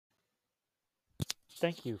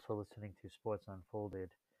Thank you for listening to Sports Unfolded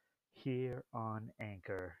here on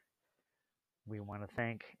Anchor. We want to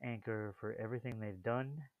thank Anchor for everything they've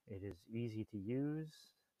done. It is easy to use,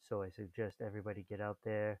 so I suggest everybody get out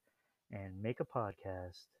there and make a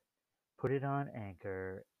podcast, put it on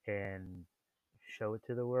Anchor, and show it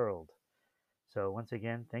to the world. So, once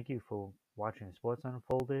again, thank you for watching Sports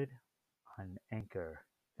Unfolded on Anchor.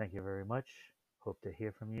 Thank you very much. Hope to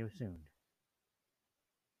hear from you soon.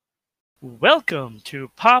 Welcome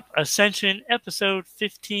to Pop Ascension episode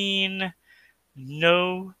 15,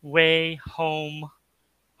 No Way Home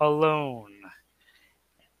Alone.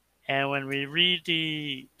 And when we read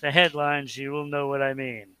the headlines, you will know what I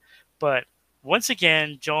mean. But once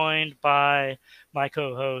again, joined by my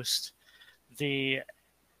co-host, the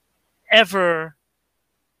ever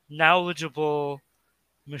knowledgeable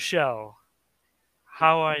Michelle.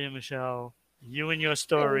 How are you, Michelle? You and your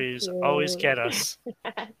stories always get us.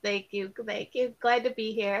 Thank you. Glad to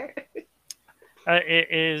be here.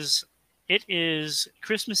 It is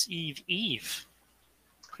Christmas Eve.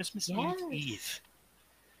 Christmas Eve.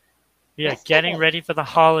 We are getting ready for the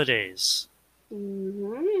holidays.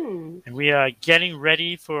 Mm-hmm. And we are getting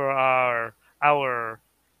ready for our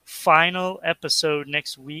final episode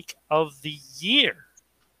next week of the year.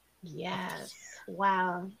 Yes.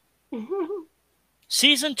 Wow.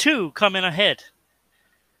 Season 2 coming ahead.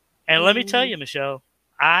 And let me tell you, Michelle,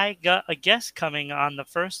 I got a guest coming on the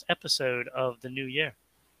first episode of the new year.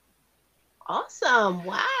 Awesome.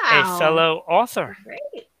 Wow. A fellow author.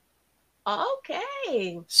 Great.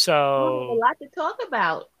 Okay. So we have a lot to talk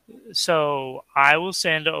about. So I will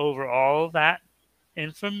send over all that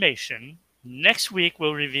information. Next week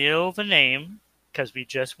we'll reveal the name because we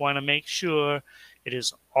just want to make sure it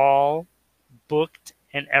is all booked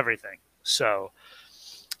and everything. So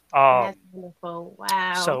that's wonderful.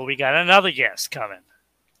 Wow. So we got another guest coming.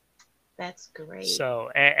 That's great. So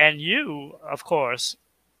and you, of course,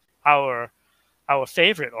 our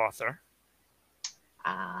favorite author.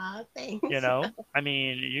 Thanks. You know, I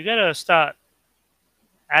mean, you gotta start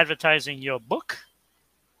advertising your book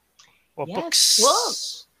or books.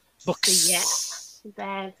 Books. Yeah,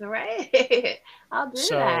 that's right. I'll do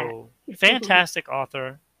that. So fantastic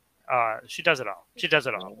author. She does it all. She does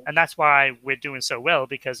it all, and that's why we're doing so well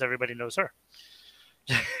because everybody knows her.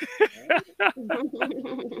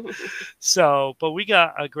 So, but we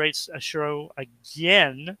got a great show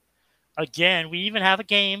again. We even have a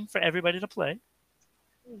game for everybody to play.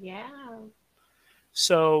 Yeah.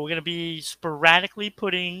 So we're going to be sporadically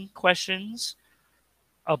putting questions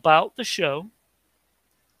about the show.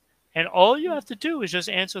 And all you have to do is just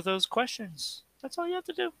answer those questions. That's all you have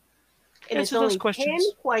to do. And answer those questions.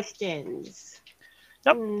 10 questions.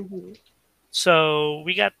 Yep. Mm-hmm. So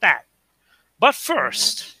we got that. But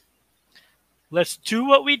first, let's do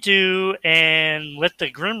what we do and let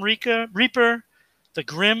the Grim Reaper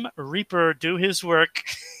do his work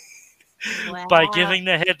by giving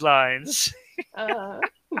the headlines. Oh,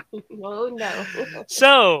 no.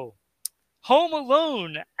 So, Home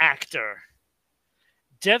Alone actor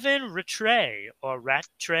Devin Rattray, or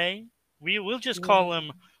Rattray. We will just call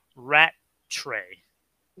him Rattray.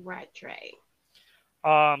 Rattray.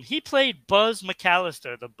 He played Buzz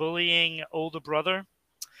McAllister, the bullying older brother.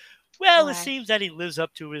 Well, it seems that he lives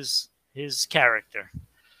up to his character.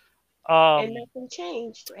 And nothing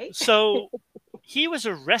changed, right? So, he was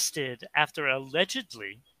arrested after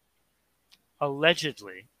allegedly,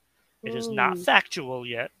 it is not factual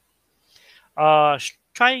yet,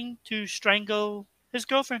 trying to strangle his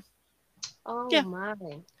girlfriend. Oh, yeah. My.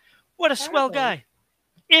 What a swell guy.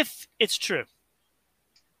 If it's true.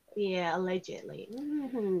 Yeah, allegedly.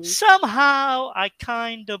 Mm-hmm. Somehow, I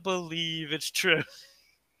kind of believe it's true.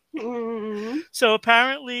 Mm-hmm. So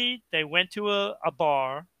apparently, they went to a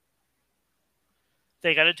bar.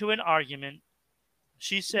 They got into an argument.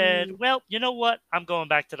 She said, well, you know what? I'm going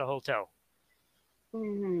back to the hotel.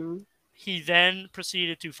 Mm-hmm. He then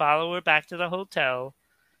proceeded to follow her back to the hotel.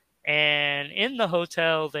 And in the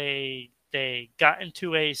hotel, they got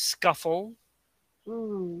into a scuffle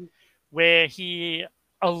where he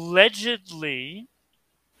allegedly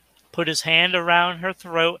put his hand around her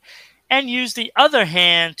throat and used the other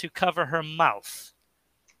hand to cover her mouth.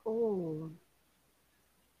 Oh.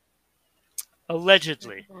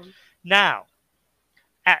 Allegedly. Now,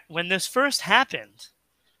 when this first happened,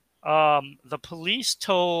 the police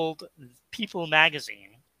told People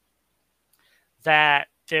magazine that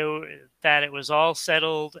it was all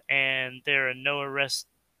settled and there are no arrests,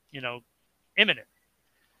 imminent.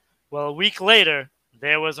 Well, a week later,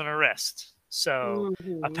 there was an arrest. So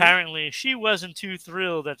apparently she wasn't too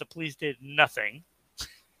thrilled that the police did nothing.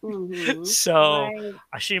 So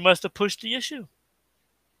she must have pushed the issue.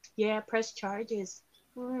 Yeah, press charges.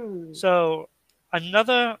 So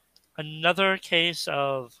another case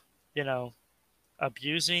of, you know,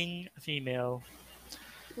 abusing a female,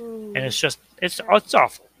 and Mm. it's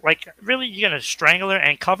awful. Like, really, you're gonna strangle her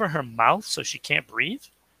and cover her mouth so she can't breathe?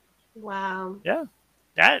 Wow. Yeah,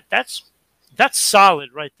 that's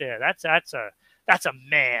solid right there. That's a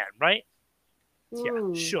man, right? Yeah,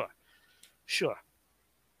 Mm. sure.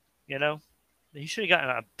 You know, he should have gotten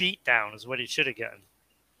a beat down, is what he should have gotten.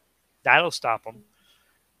 That'll stop him.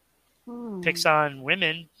 Picks Mm. on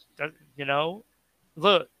women, you know.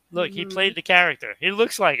 Look, he Mm. played the character. He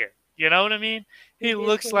looks like it. You know what I mean? He He did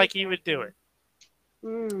looks play the like he would do character.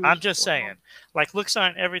 it. I'm just Wow. saying. Like, looks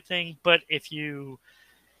aren't everything, but if you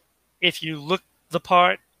look the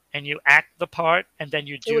part and you act the part and then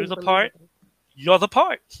you It do was the part, believable. you're the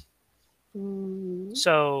part. Mm.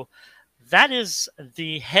 So that is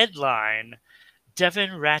the headline.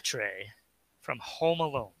 Devin Rattray from Home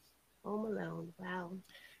Alone. Home Alone. Wow.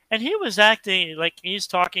 And he was acting like he's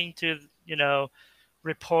talking to,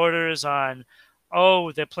 reporters on,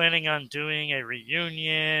 oh, they're planning on doing a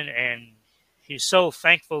reunion, and he's so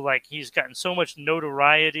thankful, like he's gotten so much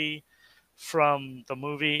notoriety from the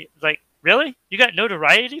movie. Like, really? You got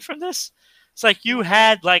notoriety from this? It's like you Wow.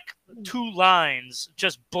 had like 2 lines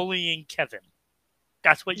just bullying Kevin.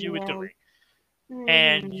 That's what you were Yeah. doing.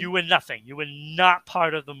 And Mm-hmm. you were nothing. You were not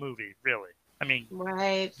part of the movie, really. I mean,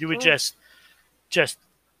 Right. you were Oh, just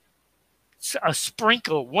a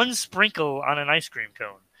sprinkle, one sprinkle on an ice cream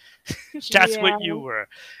cone. That's yeah. what you were.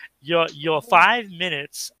 Your 5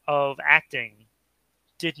 minutes of acting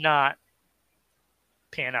did not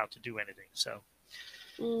pan out to do anything.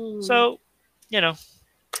 Mm. So you know,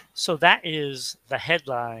 so that is the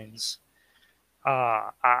headlines.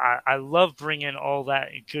 I love bringing all that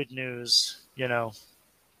good news.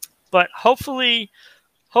 But hopefully,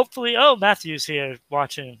 oh, Matthew's here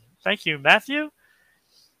watching. Thank you, Matthew.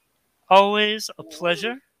 Always a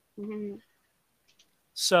pleasure. Mm-hmm.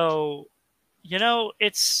 So,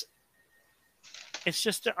 it's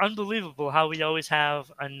just unbelievable how we always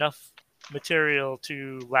have enough material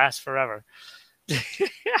to last forever.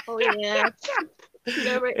 Oh yeah.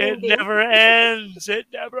 Never It ending. never ends. It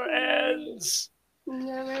never Right. ends.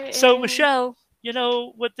 Never So, ends. Michelle, you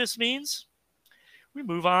know what this means? We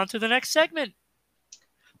move on to the next segment.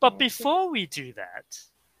 But That's it. before we do that,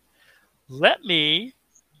 let me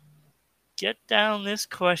get down this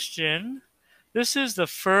question. This is the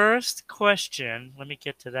first question. Let me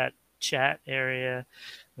get to that chat area.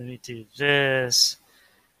 Let me do this.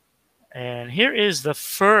 And here is the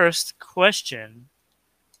first question.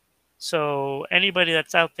 So anybody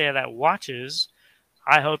that's out there that watches,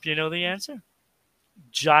 I hope you know the answer.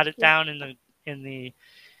 Jot it Yeah. down in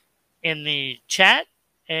the chat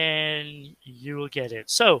and you will get it.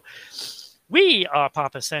 So we are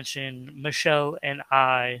Pop Ascension, Michelle and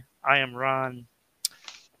I. I am Ron,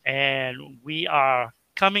 and we are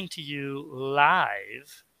coming to you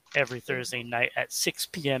live every Thursday night at 6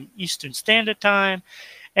 p.m. Eastern Standard Time.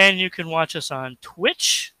 And you can watch us on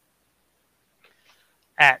Twitch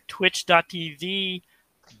at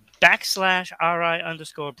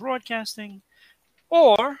twitch.tv/RI_broadcasting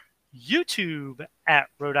or YouTube at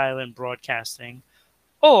Rhode Island Broadcasting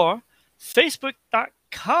or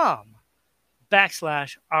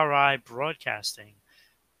Facebook.com/RI Broadcasting.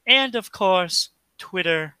 And of course,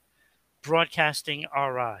 Twitter Broadcasting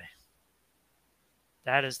RI.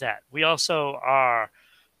 That is that. We also are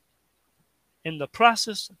in the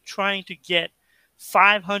process of trying to get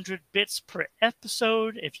 500 bits per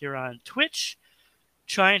episode if you're on Twitch,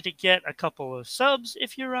 trying to get a couple of subs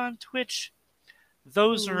if you're on Twitch.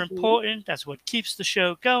 Those are Mm-hmm. important. That's what keeps the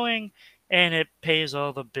show going, and it pays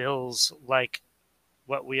all the bills like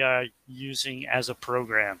what we are using as a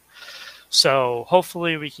program. So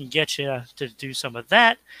hopefully we can get you to do some of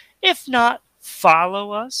that. If not,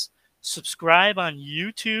 follow us. Subscribe on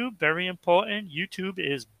YouTube. Very important. YouTube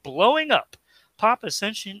is blowing up. Pop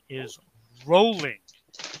Ascension is rolling.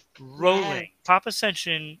 Yes. Pop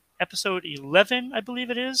Ascension episode 11, I believe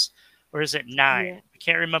it is. Or is it 9? Yeah. I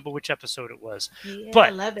can't remember which episode it was. Yeah.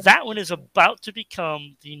 But 11. that one is about to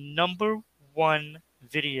become the #1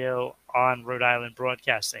 video on Rhode Island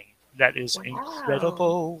Broadcasting. That is Wow.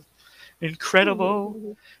 incredible.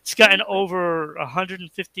 Incredible. It's gotten over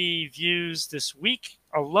 150 views this week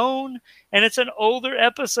alone, and it's an older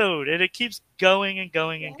episode, and it keeps going and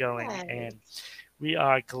going and going, Yes. and we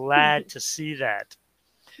are glad to see that.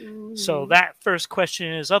 So Mm-hmm. that first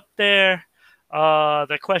question is up there.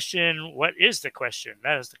 The question, what is the question?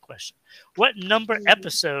 That is the question. What number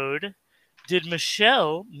episode did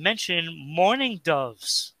Michelle mention morning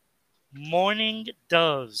doves? Morning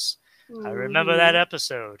doves. I remember that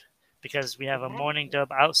episode because we have a mourning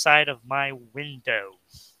dove outside of my window.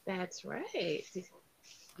 That's right.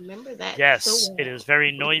 Remember that? Yes, so well. It is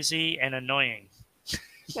very noisy and annoying.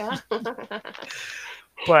 Yeah.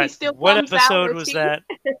 But what episode was that?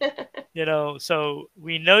 So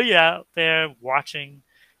we know you're out there watching.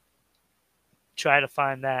 Try to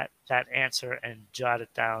find that answer and jot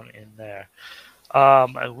it down in there.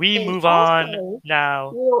 We and move also, on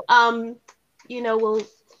now.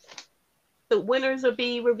 The winners will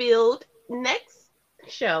be revealed next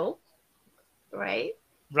show, right?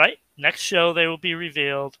 Right, next show they will be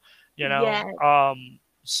revealed. Yes.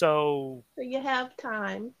 So you have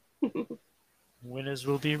time. Winners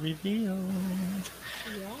will be revealed.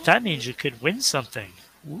 Yes. That means you could win something.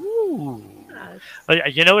 Ooh.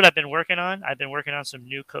 Yes. You know what I've been working on? I've been working on some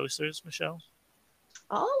new coasters, Michelle.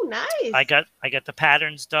 Oh, nice. I got the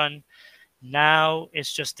patterns done. Now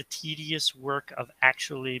it's just the tedious work of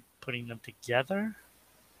actually putting them together.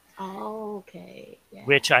 Oh, okay. Yeah.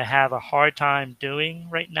 Which I have a hard time doing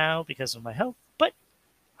right now because of my health, but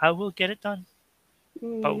I will get it done.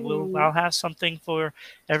 But I'll have something for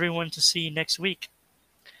everyone to see next week.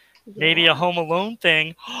 Yeah. Maybe a Home Alone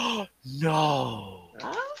thing. No.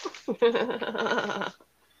 Oh.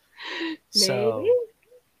 So,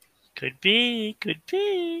 could be.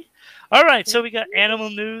 All right, so we got animal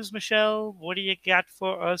news, Michelle. What do you got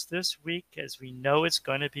for us this week? As we know it's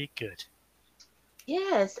going to be good.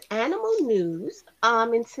 Yes, animal news.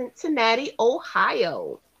 In Cincinnati,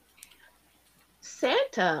 Ohio,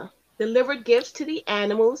 Santa delivered gifts to the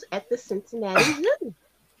animals at the Cincinnati Zoo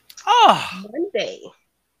Monday,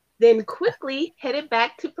 then quickly headed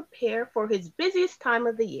back to prepare for his busiest time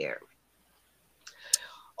of the year.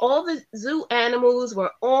 All the zoo animals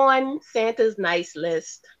were on Santa's nice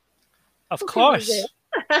list. Of course.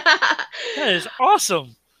 That is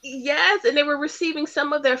awesome. Yes, and they were receiving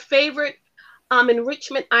some of their favorite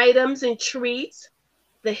enrichment items and treats.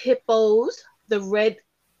 The hippos, the red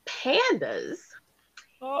pandas,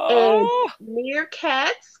 and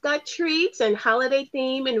meerkats got treats and holiday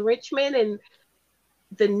theme enrichment, and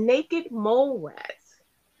the naked mole rats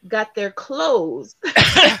got their clothes.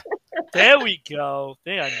 There we go.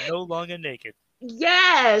 They are no longer naked.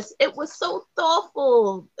 Yes, it was so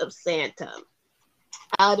thoughtful of Santa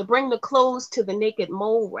to bring the clothes to the naked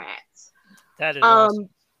mole rats. That is awesome.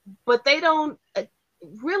 But they don't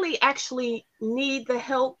really actually need the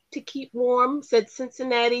help to keep warm, said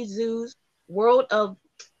Cincinnati Zoo's World of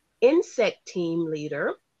Insect team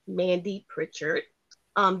leader, Mandy Pritchard.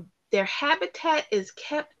 Their habitat is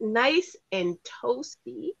kept nice and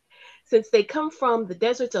toasty since they come from the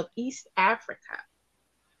deserts of East Africa.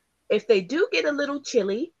 If they do get a little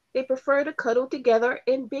chilly, they prefer to cuddle together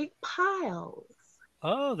in big piles.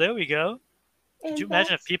 Oh, there we go. Could you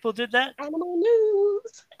imagine if people did that? Animal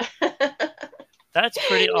news. That's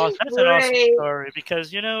pretty awesome. That's an awesome story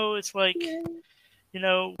because it's like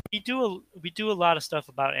we do a lot of stuff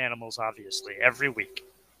about animals. Obviously, every week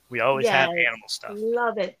we always have animal stuff.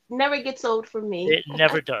 Love it. Never gets old for me. It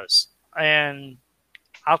never does. And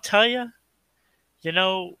I'll tell you,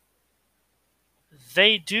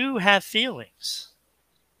 they do have feelings.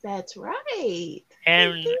 That's right.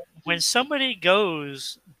 And when somebody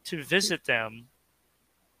goes to visit them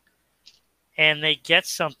and they get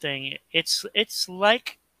something, it's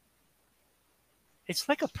like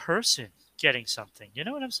a person getting something. You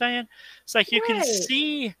know what I'm saying? It's like you can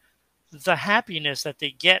see the happiness that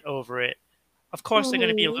they get over it. Of course, they're going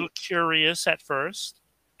to be a little curious at first.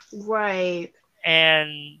 Right.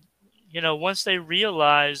 And, once they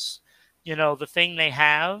realize, the thing they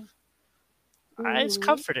have, it's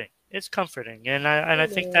comforting. It's comforting. And I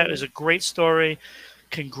think that is a great story.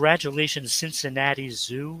 Congratulations, Cincinnati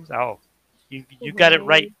Zoo. Oh, you got it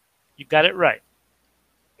right. You got it right.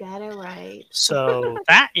 Got it right. So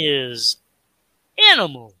that is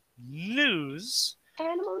animal news.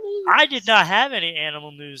 Animal news. I did not have any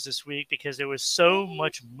animal news this week because there was so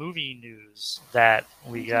much movie news that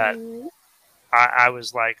we got. I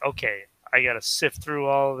was like, okay, I got to sift through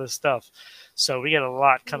all of this stuff. So we got a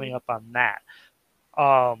lot coming up on that.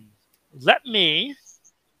 Let me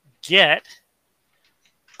get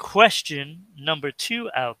question number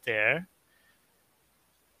 2 out there.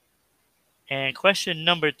 And question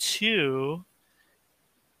number 2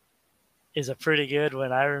 is a pretty good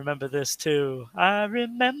one. I remember this too. I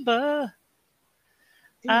remember.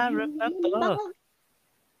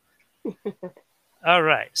 All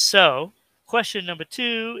right. So, question number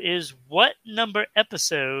 2 is what number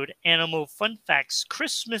episode Animal Fun Facts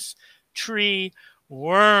Christmas Tree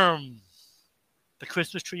Worm? The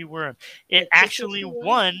Christmas Tree Worm. It actually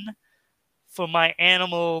won for my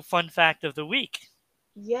Animal Fun Fact of the Week.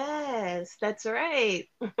 Yes, that's right.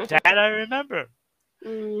 That I remember.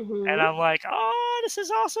 And Mhm. I'm like, oh, this is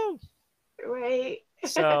awesome. Right.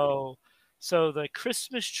 So, so the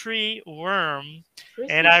Christmas tree worm,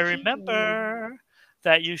 and I Christmas tree. remember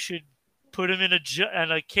that you should put them in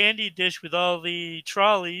in a candy dish with all the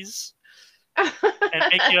trolleys and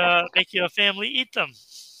make your family eat them.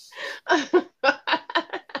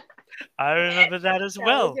 I remember that as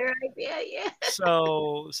That was well. your idea, yeah.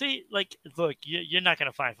 So, see, like, look, you're not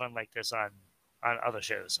gonna find fun like this on other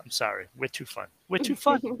shows. I'm sorry, we're too fun. We're too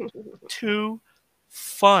fun. Too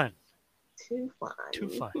fun. Too Too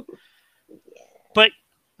fun. fun. Yeah. But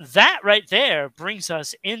that right there brings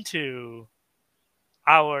us into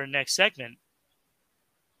our next segment.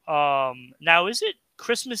 Now is it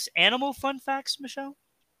Christmas animal fun facts, Michelle?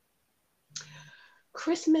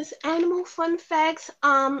 Christmas animal fun facts.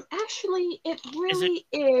 Actually, it Is it really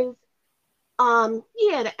is.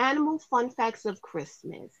 Yeah, the animal fun facts of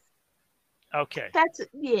Christmas. okay? That's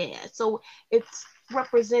yeah. So it's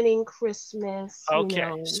representing Christmas.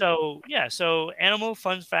 Okay, so yeah, so animal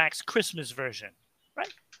fun facts Christmas version,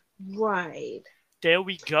 right? Right, There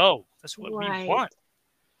we go. That's what we right. want.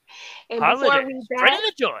 And before I Holidays, read spreading that,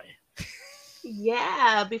 the joy.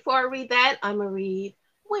 yeah, before I read that, I'm gonna read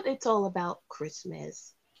what it's all about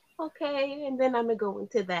Christmas. Okay, and then I'm gonna go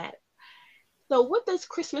into that. So, what does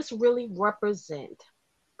Christmas really represent?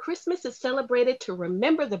 Christmas is celebrated to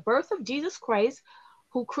remember the birth of Jesus Christ,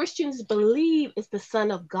 who Christians believe is the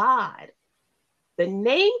Son of God. The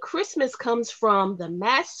name Christmas comes from the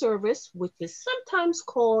Mass service, which is sometimes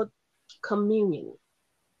called communion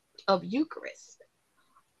of Eucharist.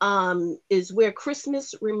 Is where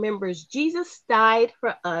Christmas remembers Jesus died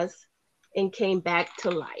for us and came back to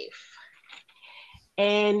life.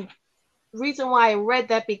 And reason why I read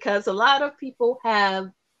that because a lot of people have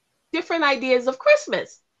different ideas of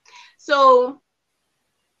Christmas. So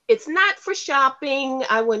it's not for shopping.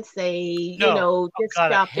 I wouldn't say, No, oh just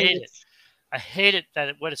God, I shopping. hate it. I hate it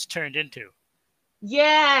that what it's turned into.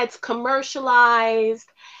 Yeah, it's commercialized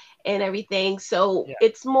and everything. So Yeah,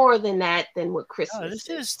 it's more than that than what no, Christmas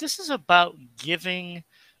is. this is about giving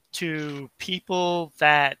to people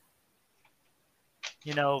that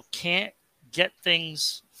can't get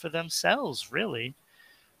things for themselves. Really,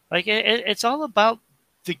 like it's all about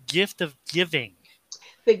the gift of giving.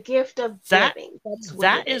 The gift of That giving. That's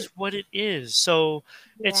what that it is is. what it is. So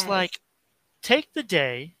it's Yes. like take the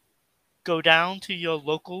day, go down to your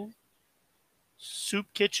local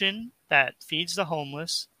soup kitchen that feeds the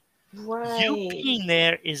homeless. You Right. being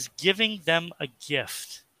there is giving them a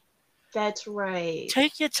gift. That's right.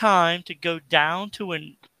 Take your time to go down to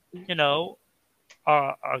you know,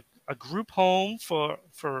 a group home for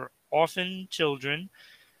orphan children,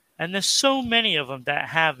 and there's so many of them that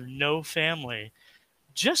have no family.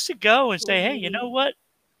 Just to go and say, hey, you Mhm. know what?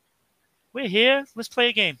 We're here. Let's play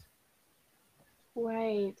a game.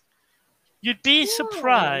 Right. You'd be Yeah.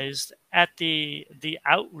 surprised at the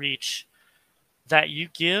outreach that you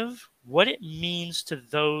give, what it means to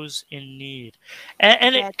those in need.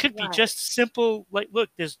 And it That's could be right. just simple, like, look,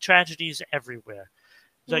 there's tragedies everywhere.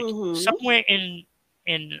 Like Mhm. somewhere in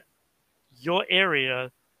your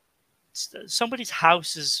area, somebody's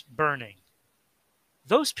house is burning.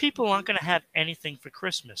 Those people aren't going to have anything for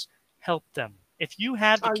Christmas. Help them. If you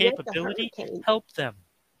have the Oh, yes, the capability, hurricane. help them.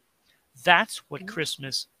 That's what Yeah.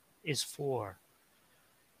 Christmas is for.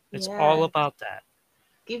 It's all Yeah. about that,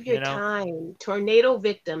 Give your you know? time. Tornado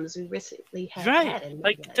victims. We recently had Right. that in the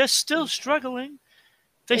Like they're West. still Yeah. struggling.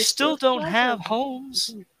 They They're still still don't have struggling.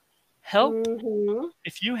 homes. Help. Mm-hmm.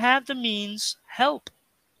 If you have the means, help.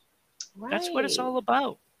 That's what it's Right. all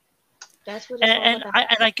about. That's what it's And, all and about. I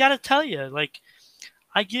and I gotta tell you, like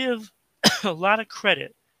I give a lot of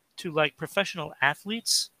credit to like professional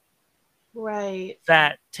athletes Right.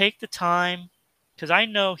 that take the time, because I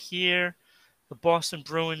know here the Boston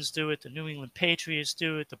Bruins do it, the New England Patriots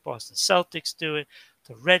do it, the Boston Celtics do it,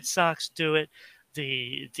 the Red Sox do it,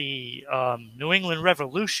 the New England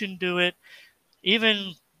Revolution do it,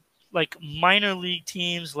 even like minor league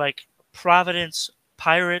teams like Providence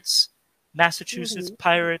Pirates, Massachusetts Mm-hmm.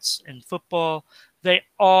 Pirates in football, they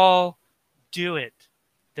all do it.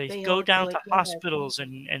 They They go all do down it. to Yes. hospitals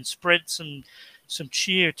and spread some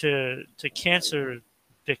cheer to cancer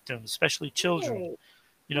victims, especially children. Right.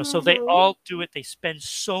 So they Mm-hmm. all do it. They spend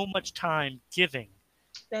so much time giving,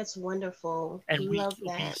 That's wonderful. and Love we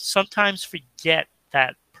that. sometimes forget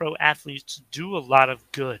that pro athletes do a lot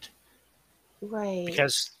of good Right.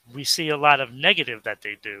 because we see a lot of negative that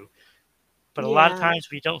they do. But a lot of Yeah. times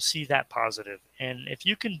we don't see that positive. And if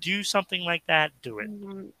you can do something like that, do it.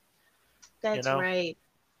 Mm-hmm. You That's know, right.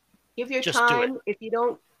 Give your just do it. time. If you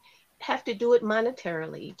don't have to do it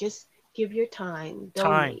monetarily. Just give your time,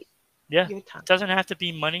 Time. donate Yeah. your It time. doesn't have to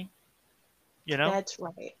be money, you know? That's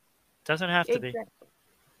right. Doesn't have to be. Exactly.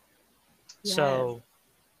 Yes.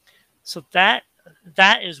 So that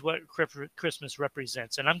is what Christmas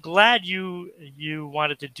represents. And I'm glad you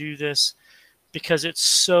wanted to do this because it's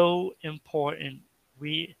so important.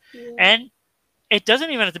 We Yeah. and it doesn't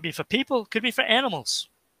even have to be for people, it could be for animals.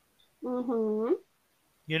 Mhm.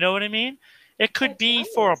 You know what I mean? It could That's be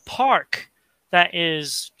for right. a park that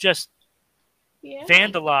is just Yeah.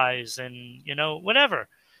 vandalized and, whatever.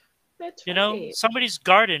 That's right. Somebody's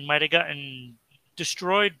garden might have gotten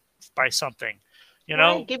destroyed by something. You Right.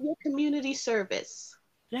 know, Give your community service.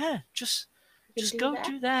 yeah, just You can just do go that.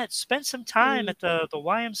 do that. Spend some time Mm, at the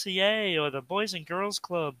YMCA or the Boys and Girls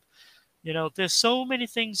Club. There's so many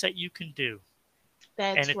things that you can do,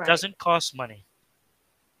 and that's it right. doesn't cost money.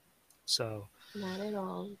 So, Not at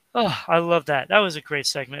all. oh, I love that. That was a great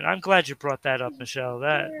segment. I'm glad you brought that up, Michelle.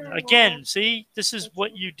 That Yeah. again, see, this is That's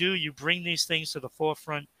what you do. You bring these things to the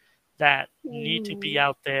forefront that need to be mhm.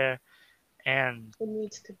 out there, and It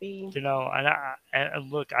needs to be.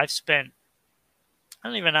 and look, I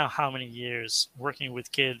don't even know how many years working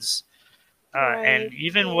with kids, Right. and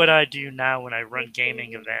even what Yeah. I do now when I run gaming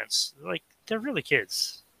Mhm. events, like they're really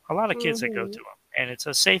kids. A lot of kids that go to Mhm. them, and it's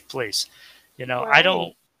a safe place.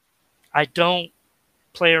 Right. I don't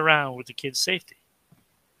play around with the kids' safety.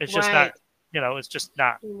 It's just not, Right. it's just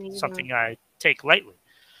not Me neither. something I take lightly.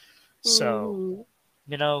 So, Mhm.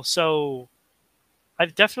 so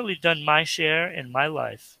I've definitely done my share in my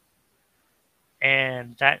life,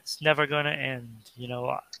 and that's never going to end.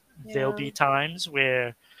 There'll Yeah. be times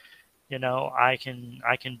where, I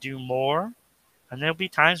can do more, and there'll be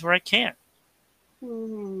times where I can't.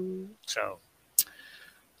 Mhm. So,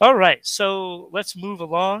 all right, so let's move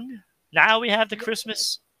along. Now we have the Yeah.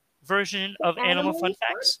 Christmas version The of Animal Fun animal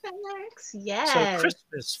Facts. fun facts. So, Yes.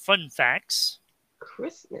 Christmas fun facts.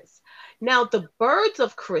 Christmas. Now, the birds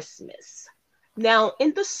of Christmas. Now,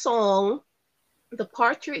 in the song, the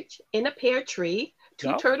partridge in a pear tree,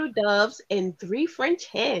 two Go. turtle doves, and three French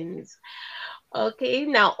hens. Okay,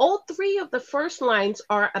 now all three of the first lines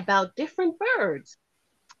are about different birds.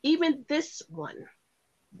 Even this one,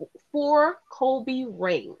 for Colby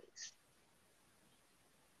Rains.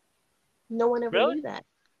 No one ever Really? knew that.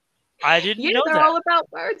 I didn't Yeah, know they're that. all about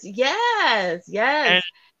birds. Yes, And yes.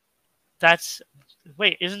 that's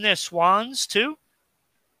wait, isn't there swans too?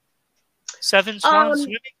 Seven swans Um,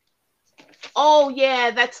 swimming? oh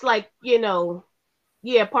yeah, that's like,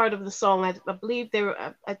 yeah, part of the song. I believe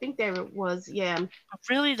there. I think there was. Yeah,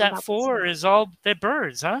 Really, that about the four song. is all they're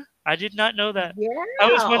birds, huh? I did not know that. I Yeah,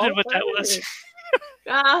 always wondered all what that was. birds.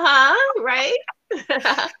 Uh-huh, right?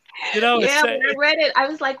 It's Yeah, when I read it, I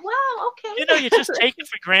was like, wow, you okay. just take it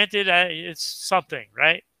for granted. It's something,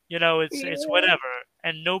 right? It's Yeah, whatever,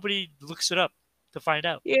 and nobody looks it up to find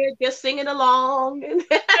out. you're just singing along.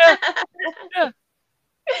 Yeah, yeah,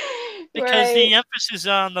 because Right. the emphasis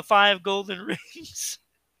on the five golden rings.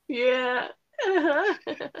 Yeah. Uh-huh.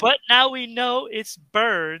 But now we know it's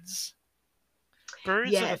birds.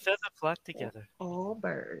 Birds of a Yes, feather flock together. all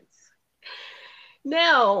birds.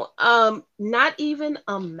 Now, not even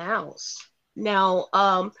a mouse. Now,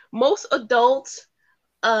 most adults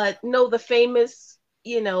know the famous,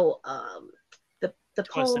 the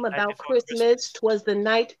Twas the poem night about before Christmas, Christmas. 'Twas the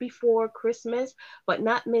Night Before Christmas, but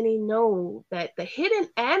not many know that the hidden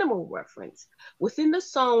animal reference within the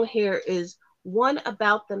song here is one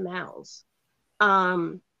about the mouse.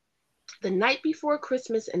 Um, the night before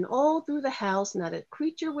Christmas, and all through the house, not a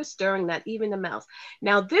creature was stirring, not even a mouse.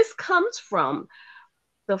 Now, this comes from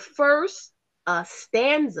the first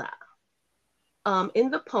stanza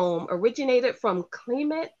in the poem, originated from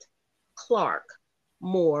Clement Clark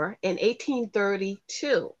Moore in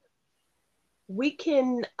 1832. We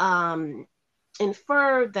can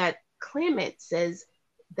infer that Clement says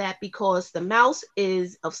that because the mouse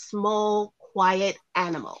is a small, quiet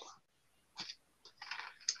animal.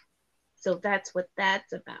 So that's what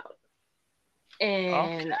that's about.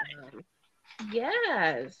 And Okay.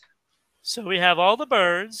 yes. So we have all the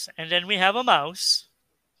birds, and then we have a mouse.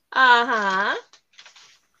 Uh huh.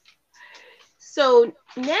 So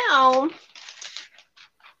now,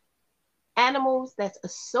 animals that's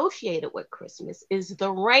associated with Christmas is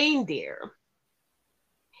the reindeer.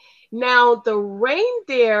 Now, the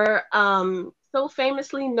reindeer, so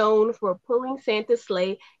famously known for pulling Santa's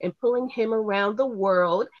sleigh and pulling him around the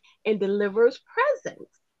world and delivers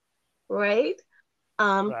presents, right?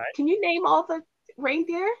 Right. Can you name all the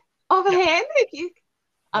reindeer No. offhand?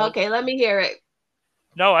 Nope. Okay, let me hear it.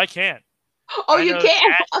 No, I can't. Oh, I you know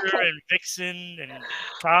can. Dasher Okay. and Vixen and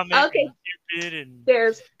Comet Okay. and Cupid and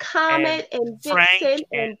There's and Comet and Frank Vixen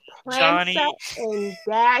and and Prancer Johnny. and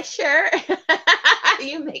Dasher.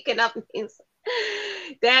 You making up names.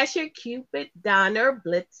 Dasher, Cupid, Donner,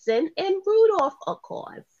 Blitzen, and Rudolph, of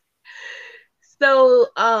course. So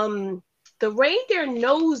the reindeer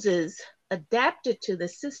noses adapted to the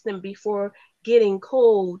system before getting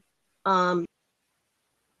cold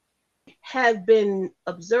have been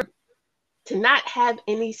observed to not have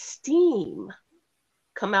any steam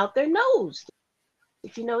come out their nose.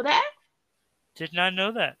 Did you know that? Did not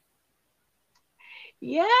know that.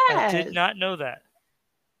 I did Yes. not know that.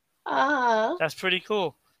 Uh-huh. That's pretty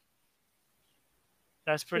cool.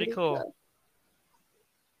 That's It pretty is cool.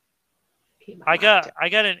 keep my I mic got down. I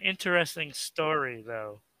got an interesting story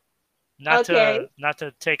though. Not Okay. to not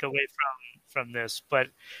to take away from this, but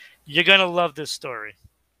you're gonna love this story.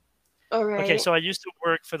 All Okay, right. so I used to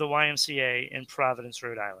work for the YMCA in Providence,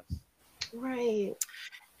 Rhode Island, Right.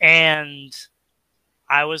 and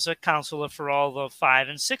I was a counselor for all the 5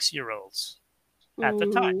 and 6 year olds at the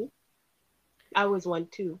time, Mm-hmm. I was one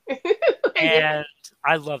too. Yeah, and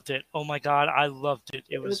I loved it. Oh my God, I loved it.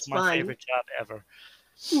 It it was was my fun. favorite job ever.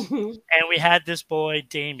 And we had this boy,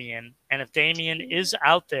 Damien, and if Damien is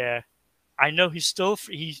out there, I know he's still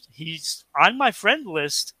he's on my friend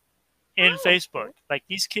list in Oh, Facebook. Like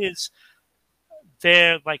these kids,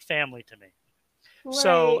 they're like family to me.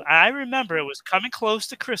 So right. I remember it was coming close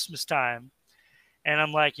to Christmas time, and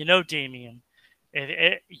I'm like, Damien,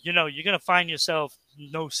 you're gonna find yourself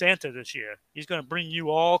no Santa this year. He's gonna bring you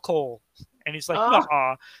all coal. And he's like, Oh,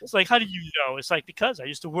 nah. It's like, how do you know? It's like, because I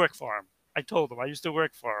used to work for him. I told him I used to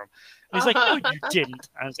work for him. And he's like, no, you didn't.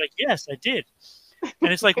 I was like, yes, I did.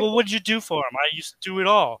 And it's like, well, what did you do for him? I used to do it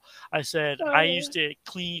all. I said, I used to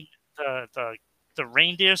clean the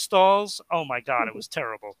reindeer stalls. Oh my God, it was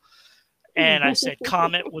terrible. And I said,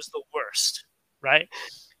 Comet was the worst, right?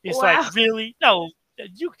 He's like, wow. really? No,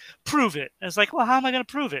 you prove it. And it's like, well, how am I going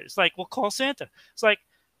to prove it? It's like, well, call Santa. It's like,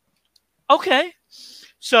 okay.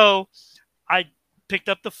 So I picked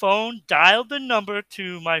up the phone, dialed the number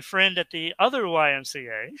to my friend at the other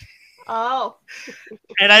YMCA, Oh.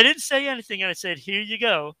 and I didn't say anything. And I said, here you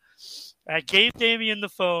go. I gave Damien the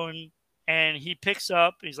phone, and he picks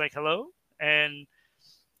up. He's like, hello? And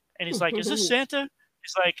he's like, is this Santa?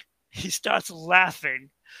 He's like, he starts laughing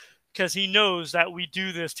because he knows that we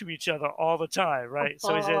do this to each other all the time, right?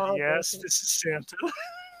 So he said, Oh, yes, that's this is Santa.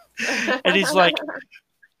 it. And he's like,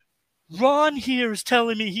 Ron here is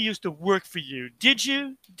telling me he used to work for you. Did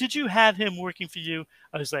you? Did you have him working for you?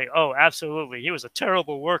 I was like, oh, absolutely. He was a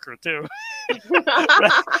terrible worker too.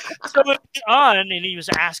 Right? So it went on, and he was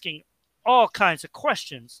asking all kinds of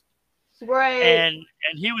questions, Right. and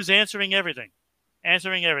he was answering everything. And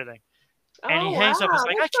Oh, he hangs up. He's wow.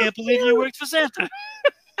 like, I That's so can't believe you worked for Santa.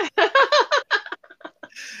 cute.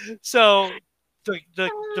 So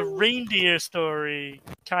the reindeer story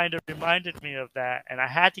kind of reminded me of that, and I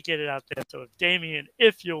had to get it out there. So, if Damien,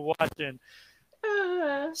 if you're watching,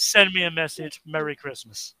 send me a message. Merry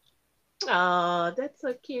Christmas. Oh, that's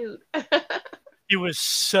so cute. He was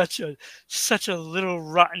such a little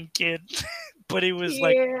rotten kid, but he was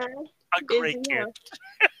like Yeah. a Busy, great kid.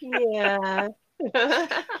 huh? Yeah.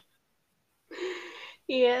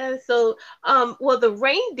 Yeah. So, well, the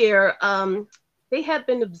reindeer, they have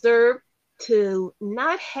been observed to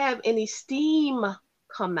not have any steam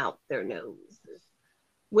come out their noses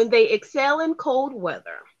when they excel in cold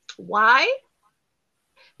weather. Why?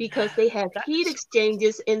 Because they have heat That's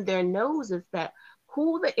exchanges in their noses that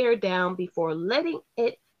cool the air down before letting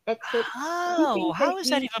it exit, keeping the how is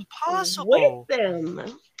that heat even with possible? them.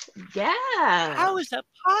 Yeah. How is that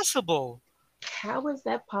possible? How is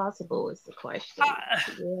that possible is the question. Uh,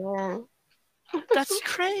 Yeah. that's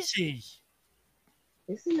crazy.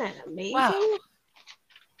 Isn't that Wow, amazing?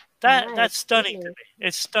 My that's stunning to goodness. me.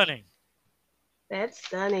 It's stunning. That's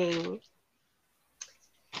stunning.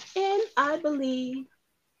 And I believe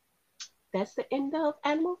that's the end of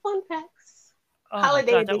Animal Fun Facts. Oh my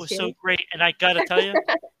Holiday God, that was so edition. great. And I gotta tell you,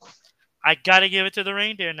 I gotta give it to the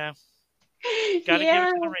reindeer now. Gotta give it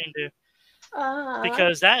Yeah. to the reindeer Uh,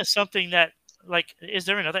 because that is something that, like, is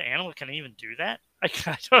there another animal that can even do that? Like,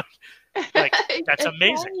 I don't like. That's that's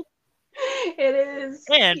amazing. right. It is.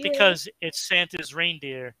 And Yeah. because it's Santa's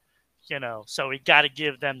reindeer, so we got to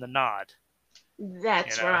give them the nod. You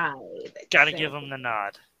That's know, right. got to give Exactly. them the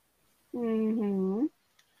nod, Mm-hmm.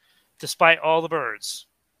 despite all the birds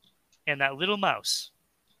and that little mouse.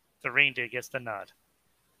 The reindeer gets the nod.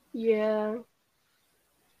 Yeah.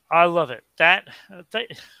 I love it. That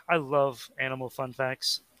I love animal fun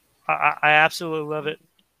facts. I absolutely love it.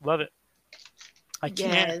 Love it. I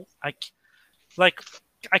can't. Yes. I Like,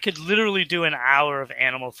 I could literally do an hour of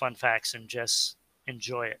animal fun facts and just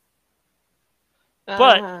enjoy it.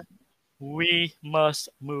 But Uh-huh. we must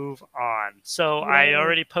move on. So I Right.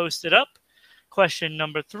 already posted up question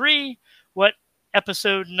number 3. What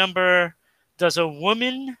episode number does a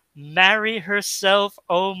woman marry herself?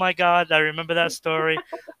 Oh my God, I remember that story.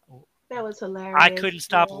 That was I hilarious. couldn't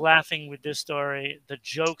stop Yeah. laughing with this story. The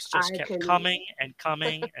jokes just I kept couldn't. coming and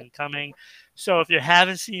coming and coming. So if you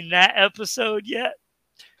haven't seen that episode yet,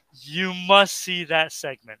 you must see that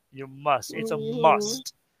segment. You must. It's a Hmm.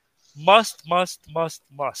 must. Must, must, must,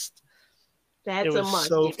 must. It That's a was must.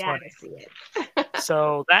 so You gotta funny. see it.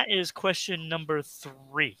 So that is question number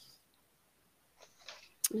 3.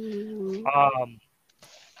 Hmm. Um,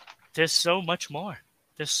 there's so much more.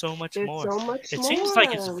 There's so much There's more. so much It seems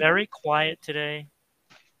like it's more. very quiet today.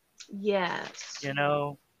 Yes. You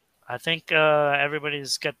know, I think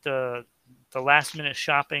everybody's got the last minute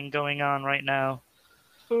shopping going on right now.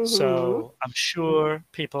 Hmm. So I'm sure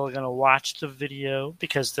people are gonna watch the video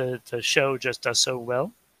because the show just does so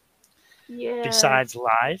well. Yes. Besides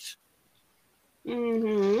live,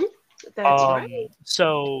 Hmm. That's right.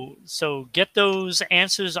 so get those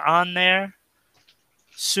answers on there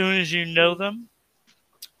soon as you know them,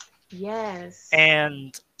 Yes.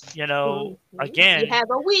 and Hmm. You again, have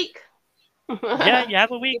a week. yeah, you have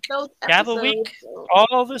a Get week. those You have a episodes. week,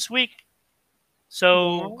 all this week. Yeah.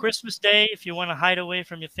 So Christmas Day, if you want to hide away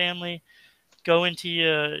from your family, go into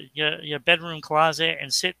your bedroom closet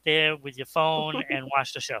and sit there with your phone and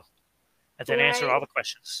watch the show, and then answer Right. all the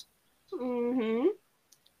questions. Hmm.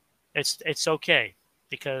 It's okay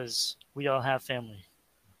because we all have family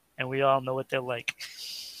and we all know what they're like.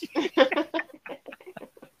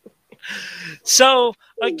 So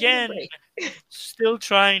We need a again, break. still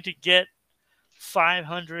trying to get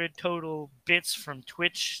 500 total bits from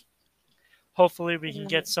Twitch. Hopefully, we can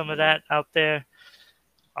get some of that out there.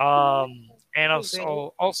 Yeah, And that'd be great.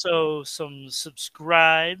 also some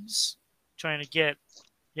subscribes. Trying to get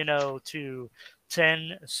to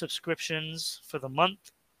 10 subscriptions for the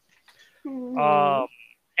month. Hmm. Um,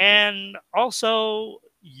 and also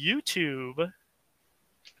YouTube.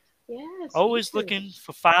 Yes, Always YouTube. looking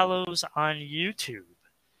for follows on YouTube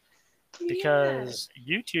Yes. because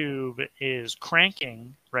YouTube is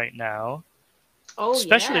cranking right now. Oh,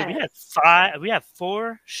 Especially yes. we have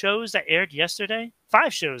 4 shows that aired yesterday,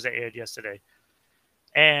 5 shows that aired yesterday,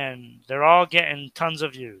 and they're all getting tons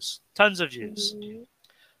of views, tons of views. Hmm.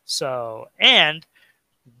 So, and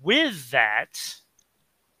with that,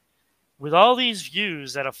 with all these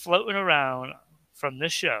views that are floating around from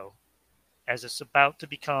this show, as it's about to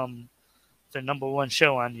become the #1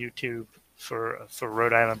 show on YouTube for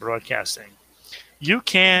Rhode Island Broadcasting, you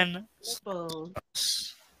can. Wonderful.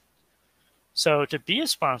 So to be a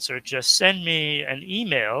sponsor, just send me an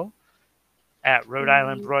email at Hmm.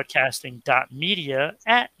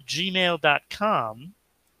 rhodeislandbroadcasting.media@gmail.com,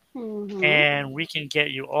 Hmm. and we can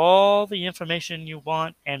get you all the information you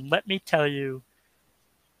want. And let me tell you,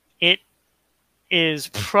 it is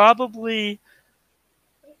probably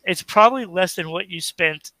less than what you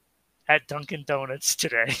spent at Dunkin' Donuts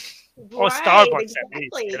today, or Right, Starbucks at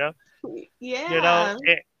least. exactly. You know,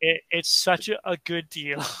 Yeah, it's such a good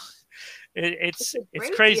deal. it's It's a it's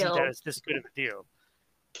great crazy that deal. it's this good of a deal.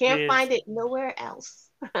 Can't With find it nowhere else.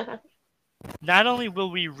 not only will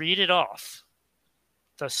we read it off,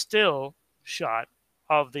 the still shot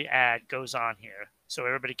of the ad goes on here so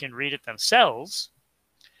everybody can read it themselves.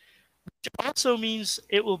 Which also means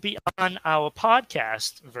it will be on our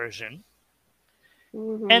podcast version.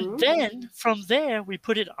 And Hmm. then from there, we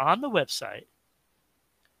put it on the website,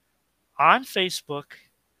 on Facebook,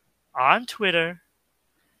 on Twitter,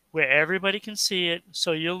 where everybody can see it.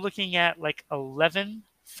 So you're looking at like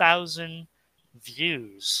 11,000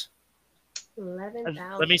 views. And let me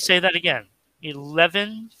 11,000. say that again,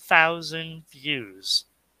 11,000 views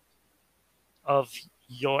of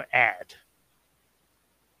your ad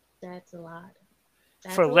That's a lot. for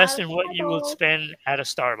That's a less lot of than what you would eyeballs, spend at a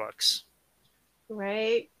Starbucks.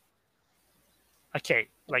 right? Okay,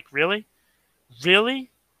 like really?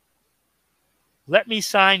 Really? Let me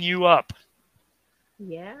sign you up.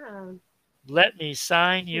 Yeah. Let me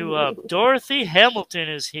sign you up. Dorothy Hamilton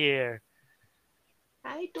is here.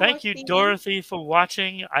 Hi, Thank you, Dorothy. Dorothy, for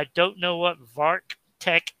watching. I don't know what Vark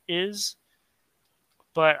Tech is,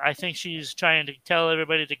 but I think she's trying to tell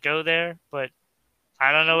everybody to go there, but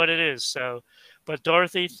I don't know what it is. So, but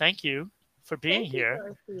Dorothy, thank you for being Thank you, here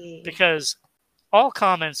Dorothy. because all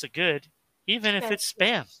comments are good, even if That's it's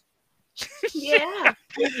spam. yeah.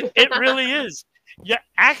 It really is. You're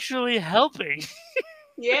actually helping.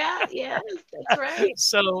 Yeah, yes, that's right.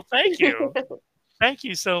 So thank you. Thank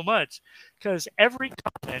you so much. because every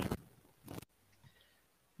comment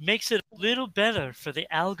makes it a little better for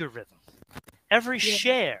the algorithm. Every Yeah,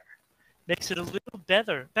 share makes it a little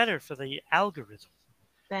better for the algorithm.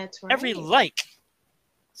 that's Every right. like.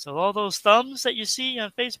 So all those thumbs that you see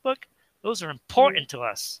on Facebook, those are Yeah, important to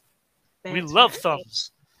us. We that's love right.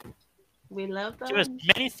 thumbs. We love Give us them.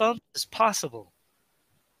 many thumbs as possible.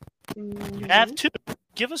 You have Hmm. two.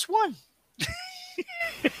 Give us one.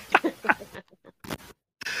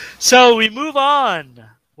 So we move on.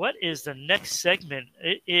 What is the next segment?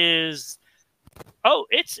 It is. Oh,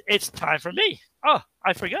 it's time for me. Oh,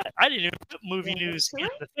 I forgot. I didn't even put movie news That's in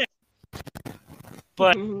right. the thing.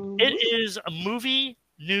 But it Hmm. is a movie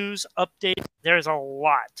news update. There's a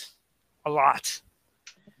lot. A lot.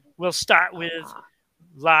 We'll start A with lot.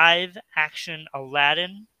 live action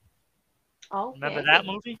Aladdin. Remember that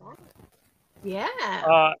Okay. movie?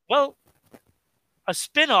 Yeah. Well, a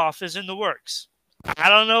spin off is in the works. I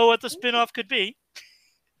don't know what the spin off could be,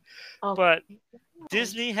 but Okay.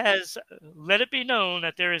 Disney has let it be known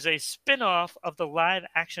that there is a spin off of the live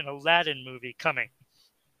action Aladdin movie coming.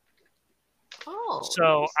 Oh,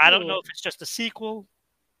 So I don't know interesting. if it's just a sequel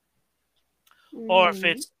or if Mm,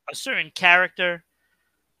 it's a certain character.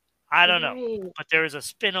 I don't know. right. But there is a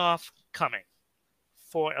spin off coming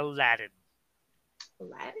for Aladdin.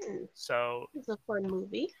 Aladdin So is a fun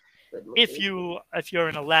movie. Good if movie. you're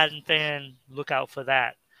an Aladdin fan, look out for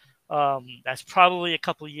that. That's probably a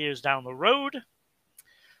couple years down the road.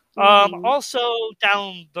 Hmm. Also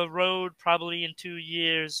down the road, probably in 2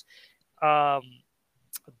 years, um,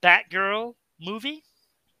 Batgirl movie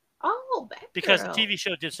Oh, because the Batgirl. TV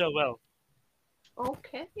show did so well.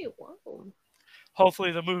 Okay. Wow.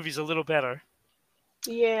 Hopefully, the movie's a little better.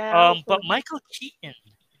 Yeah. But Hopefully. Michael Keaton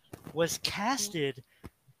was casted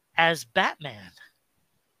as Batman,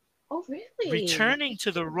 Oh, really? returning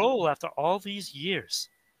to the role after all these years.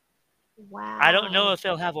 I don't know Wow. if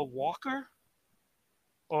they'll have a Walker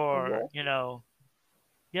A or, wolf.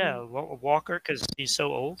 yeah, a Walker because he's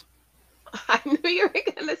so old. I knew you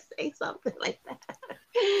were gonna say something like that.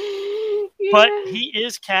 But Yeah. he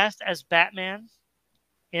is cast as Batman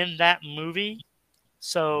in that movie,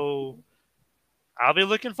 so I'll be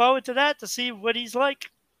looking forward to that to see what he's like.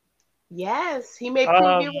 Yes, he may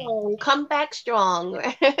prove you Um, wrong. Come back strong.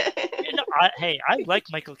 hey, I like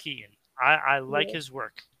Michael Keaton. I like Yeah. his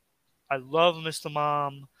work. I love Mr.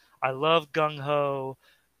 Mom. I love Gung Ho,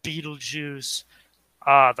 Beetlejuice,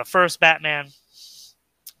 the first Batman.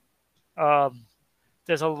 Um,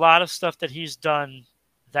 there's a lot of stuff that he's done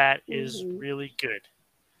that is Hmm. really good.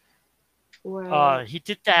 Right. He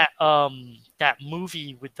did that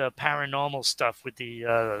movie with the paranormal stuff with the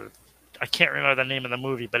I can't remember the name of the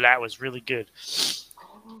movie, but that was really good.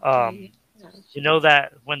 Okay. Um, Yeah. you know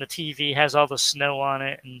that when the TV has all the snow on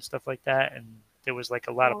it and stuff like that, and there was like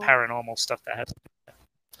a lot of Oh, paranormal stuff that has.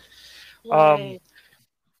 Um, right.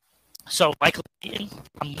 so Michael Keaton,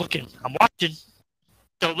 I'm looking, I'm watching.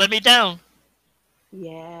 Don't let me down.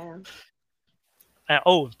 Yeah.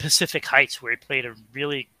 Pacific Heights, where he played a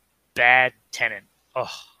really bad tenant.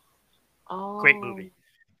 Oh, great Oh. movie.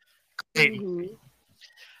 Great movie.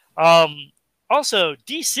 Hmm. Um, Also,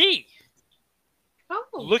 DC Oh.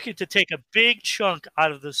 looking to take a big chunk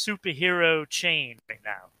out of the superhero chain right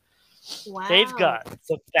now. They've Wow. got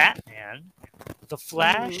the Batman, the Hmm.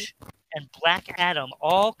 Flash, and Black Adam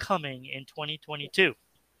all coming in 2022.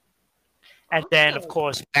 And then, of Awesome.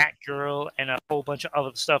 course, Batgirl and a whole bunch of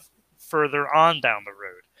other stuff further on down the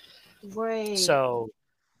road. Right. So,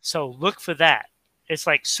 so look for that. It's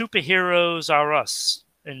like superheroes are us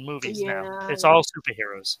in movies now. Yeah. It's all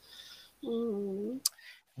superheroes. Hmm.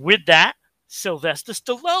 With that, Sylvester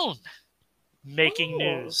Stallone making Oh.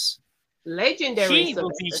 news. Legendary He will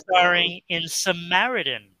be Sylvester Stallone. starring in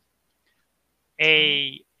Samaritan, Oh.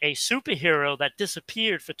 a superhero that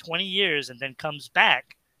disappeared for 20 years and then comes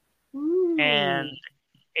back. And Hmm.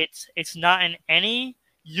 it's not in any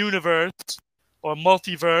universe or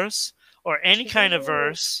multiverse or any kind of Right.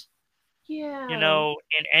 verse. Yeah.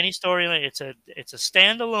 In any storyline, it's a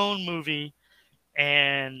standalone movie,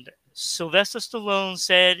 and Sylvester Stallone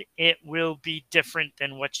said it will be different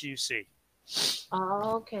than what you see.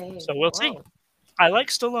 Okay. So we'll see. Whoa. I like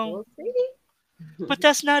Stallone, We'll see. but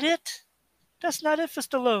that's not it. That's not it for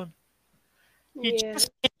Stallone. He Yeah. just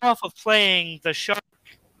came off of playing the shark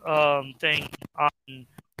thing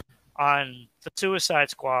on the Suicide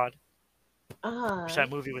Squad, which Uh-huh. that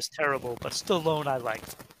movie was terrible, but Stallone I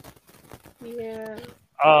liked. Yeah.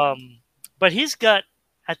 Um, but he's got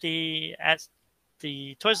at the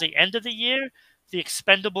towards the end of the year, the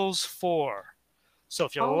Expendables 4. So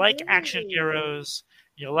if you Oh, like action really? heroes,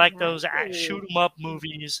 You like those Nice. shoot 'em up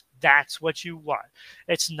movies. That's what you want.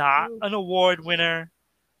 It's not an award winner.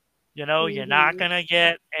 You're not Mm-hmm. going to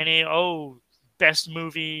get any, best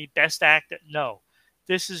movie, best actor. No.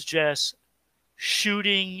 This is just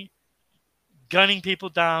shooting, gunning people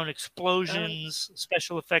down, explosions,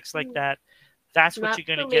 special effects like that. That's what Not you're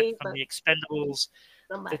going to for get me, from but the Expendables,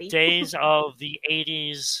 the somebody. days of the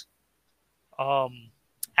 80s um,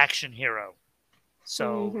 action hero.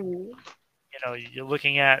 So, Mm-hmm. you're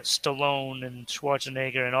looking at Stallone and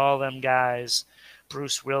Schwarzenegger and all them guys,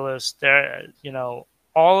 Bruce Willis. They're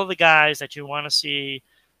all of the guys that you want to see.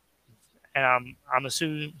 And I'm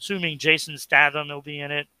assuming Jason Statham will be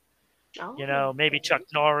in it. Oh, Maybe Chuck okay.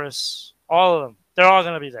 Norris. All of them. They're all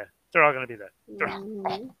going to be there. They're all going to be there.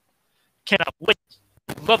 Mm-hmm. Cannot wait.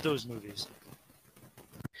 Love those movies.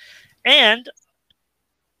 And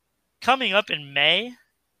coming up in May,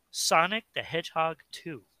 Sonic the Hedgehog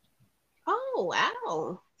 2. Oh,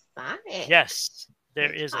 wow. Sonic. Yes,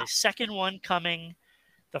 there is a Hedgehog. second one coming.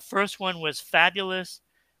 The first one was fabulous.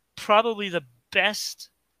 Probably the best.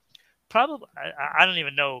 Probably I don't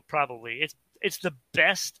even know. Probably it's the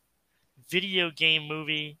best video game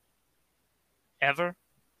movie ever.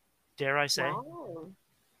 Dare I say? Wow.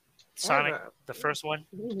 Sonic, Ever. the first one.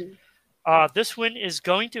 Mhm. This one is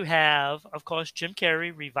going to have, of course, Jim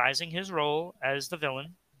Carrey revising his role as the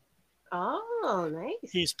villain. Oh,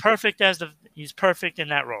 nice. He's perfect in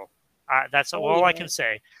that role. That's Oh, all I yeah. can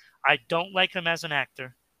say. I don't like him as an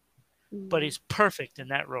actor, but Mhm. he's perfect in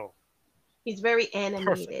that role. He's very Perfect.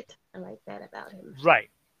 animated. I like that about him. Right.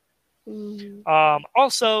 Mhm.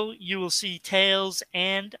 Also, you will see Tails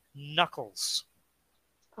and Knuckles.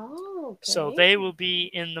 Oh, So okay. they will be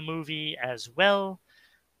in the movie as well.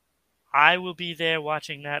 I will be there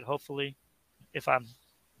watching that, hopefully, if I'm,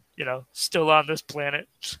 still on this planet.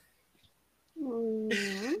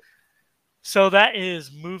 Mhm. So that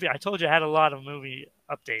is movie. I told you I had a lot of movie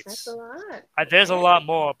That's a updates. lot. There's a Okay. lot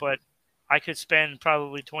more, but I could spend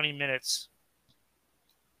probably 20 minutes,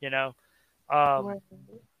 you know. Um, Right.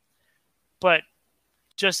 but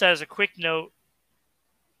just as a quick note,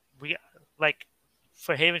 we like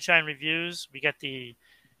for Havenshine reviews, we got the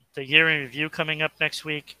year in review coming up next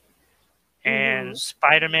week, and Mhm.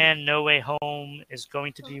 Spider-Man: No Way Home is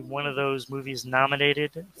going to be one of Oh, those movies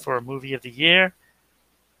nominated for movie of the year.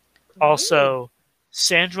 great. Also,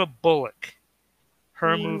 Sandra Bullock,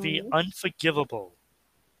 her movie Mhm. Unforgivable,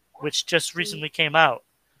 which just recently came out.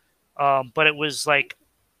 But it was like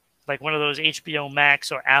one of those HBO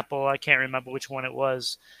Max or Apple. I can't remember which one it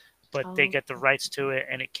was, but they Oh, get the rights to it,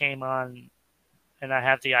 and it came on. And I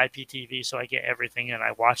have the IPTV, so I get everything, and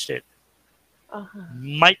I watched it. uh-huh.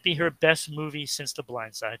 Might be her best movie since The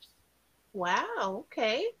Blind Side, Wow.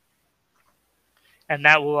 Okay. and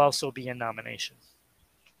that will also be a nomination.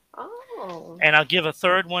 Oh. And I'll give a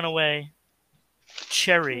third one away: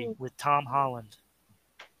 Cherry Mm. with Tom Holland.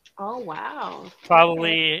 Oh, wow. Okay.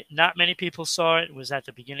 Probably not many people saw it. It was at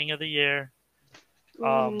the beginning of the year,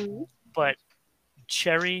 um, Mhm. but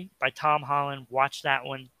Cherry by Tom Holland. Watch that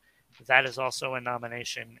one. That is also a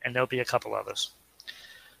nomination, and there'll be a couple others.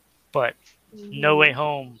 But No Way Mhm.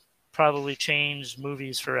 Home probably changed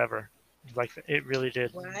movies forever. Like it really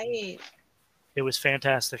did. Right. It was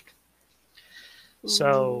fantastic.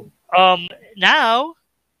 So Mhm. now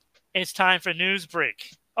it's time for news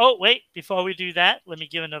break. Oh wait, before we do that, let me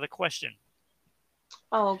give another question.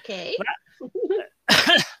 Okay.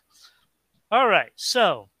 All right.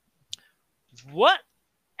 So what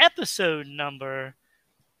episode number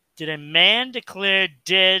did a man declare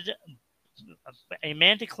dead? A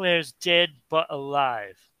man declares dead but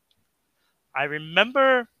alive. I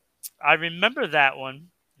remember. I remember that one.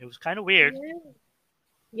 It was kind of weird. Yeah.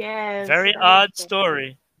 Yes, Very that was odd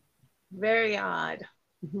story. very odd.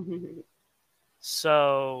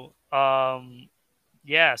 So,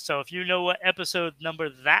 yeah. So if you know what episode number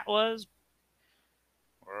that was,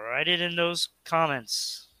 write it in those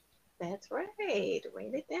comments. That's right.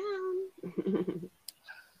 Write it down.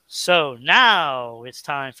 So now it's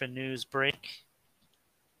time for news break.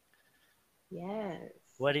 Yes.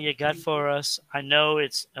 What do you got for us? I know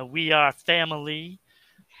it's a We Are Family.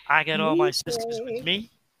 I got all my sisters with Music. me.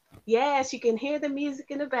 Yes, you can hear the music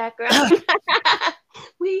in the background.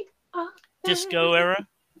 We are Disco family. era.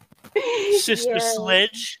 Sister Yes.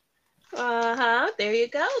 Sledge. Uh-huh. There you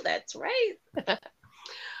go. That's right.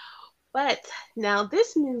 But now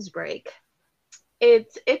this news break,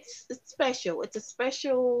 it's special. It's a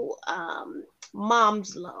special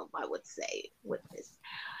mom's love, I would say, with this.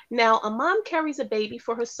 Now, a mom carries a baby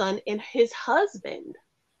for her son and his husband.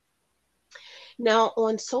 Now,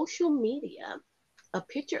 on social media, a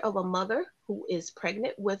picture of a mother who is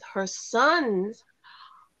pregnant with her son's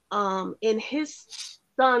in his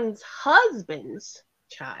son's husband's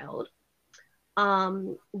child,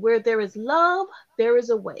 where there is love, there is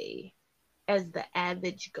a way, as the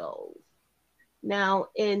adage goes. Now,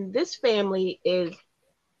 in this family is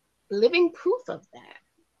living proof of that.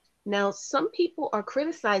 Now, some people are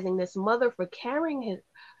criticizing this mother for carrying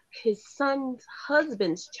his son's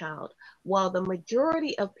husband's child, while the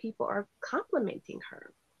majority of people are complimenting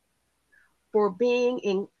her for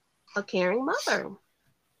being a caring mother.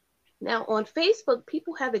 Now, on Facebook,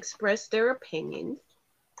 people have expressed their opinions,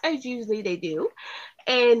 as usually they do,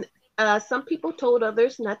 and some people told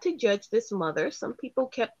others not to judge this mother. Some people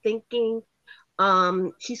kept thinking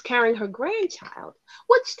she's carrying her grandchild,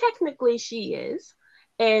 which technically she is,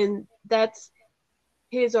 and that's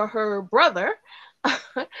his or her brother.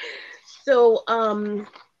 So,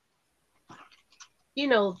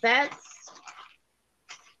 that's,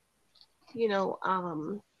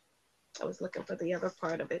 I was looking for the other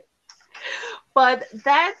part of it, but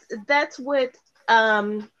that's what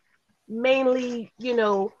mainly,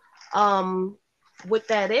 what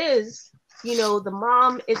that is. The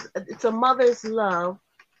mom it's a mother's love,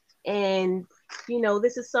 and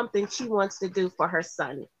this is something she wants to do for her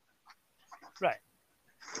son. Right.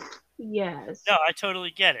 Yes. No, I totally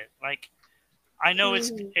get it. Like, I know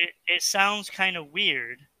Mm-hmm. it sounds kind of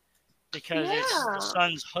weird because it's the Yeah.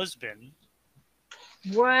 son's husband.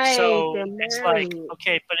 Right. So They're it's like, married.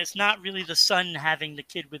 okay, but it's not really the son having the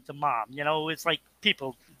kid with the mom. It's like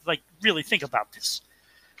people like really think about this.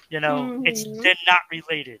 Mm-hmm. They're not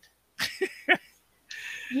related.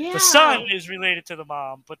 The son Yeah. is related to the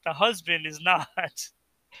mom, but the husband is not.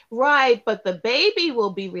 Right. But the baby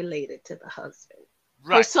will be related to the husband, her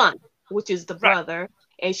Right, son, which is the right, brother,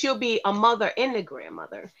 and she'll be a mother and a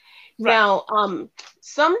grandmother. right. Now,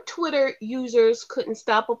 some Twitter users couldn't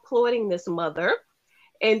stop applauding this mother,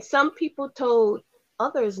 and some people told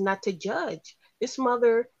others not to judge this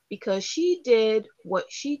mother because she did what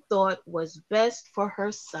she thought was best for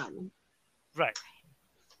her son. Right.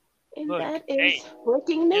 And Look, that hey, is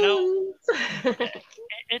breaking you know, news.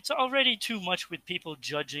 it's already too much with people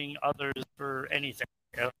judging others for anything.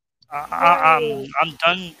 Right. I'm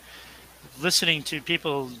done listening to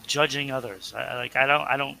people judging others. I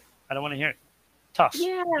don't want to hear it. Tough.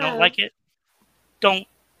 You don't Yeah. like it? Don't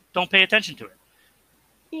don't pay attention to it.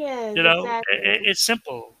 Yes, exactly. It's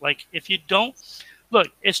simple. Like, if you don't look,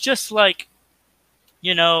 it's just like,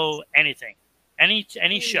 anything, any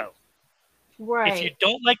Mm. show. If you Right.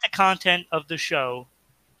 don't like the content of the show,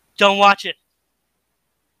 don't watch it.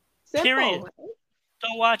 Simple, Period. right?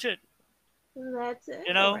 Don't watch it. That's it,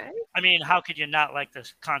 You know, right? I mean, how could you not like the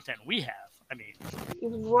content we have? I mean,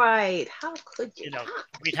 Right. How could you you know,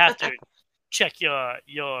 we'd have not? to check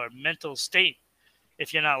your mental state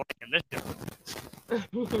if you're not liking this show.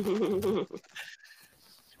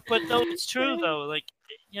 But though it's true though, like,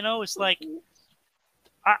 it's like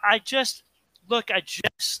I just look. I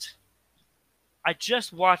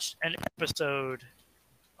just watched an episode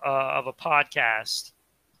of a podcast,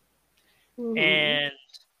 Mhm. and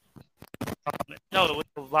no, it was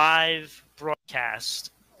a live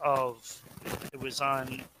broadcast of. It was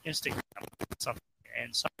on Instagram or something,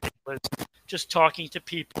 and somebody was just talking to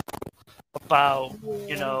people about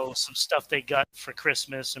Yeah. some stuff they got for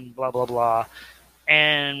Christmas and blah blah blah,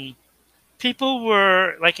 and people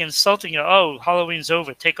were like insulting her. Oh, Halloween's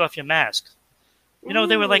over. Take off your mask.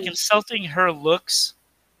 They were like Mm. insulting her looks,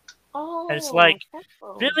 and it's Oh, like,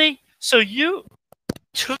 oh. really? So you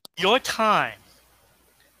took your time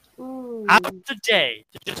out of Mm. the day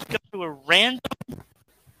to just go to a random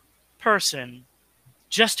person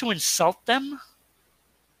just to insult them?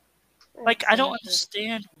 Like, I don't Exactly.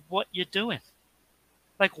 understand what you're doing.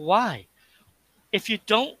 Like, why? If you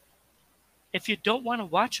don't, if you don't want to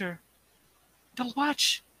watch her, don't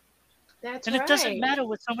watch. That's And it doesn't right. matter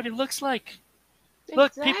what somebody looks like.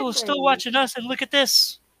 Look, people are still Exactly. watching us, and look at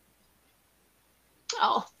this.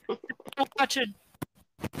 Oh. They're watching,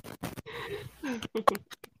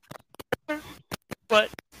 but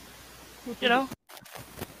you know,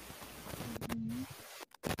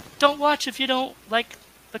 don't watch if you don't like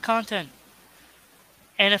the content.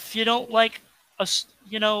 And if you don't like us,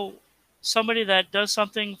 somebody that does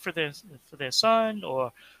something for their son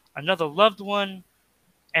or another loved one,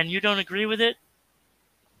 and you don't agree with it,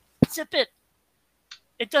 zip it.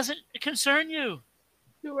 It doesn't concern you.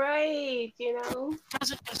 Right, It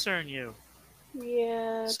doesn't concern you.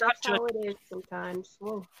 Yeah, Stop that's judging. how it is sometimes.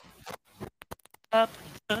 Oh. Stop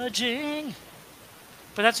judging.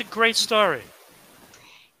 But that's a great story.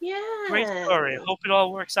 Great Yeah, story. I hope it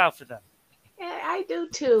all works out for them. yeah, I do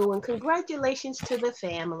too. And congratulations to the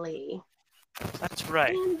family. That's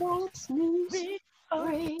right. And that's news.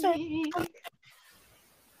 break.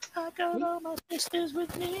 I got all my sisters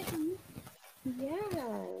with me. Yeah.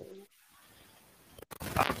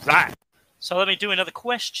 All right. So let me do another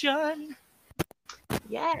question. I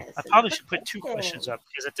Yes, probably another should put 2 questions question. up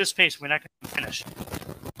because at this pace we're not going to finish.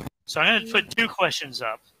 So I'm going to put 2 questions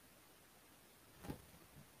up.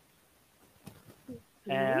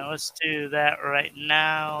 Mhm. And let's do that right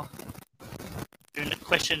now. Doing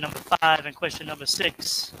question number 5 and question number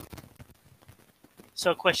 6.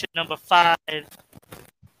 So question number 5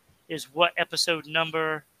 is, what episode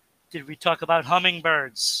number did we talk about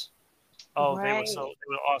hummingbirds? Oh, they were Right.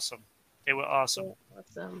 awesome. They were awesome. They're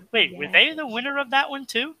awesome. Wait, were Yeah. they the winner of that one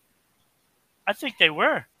too? I think they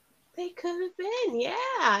were. They could have been. Yeah,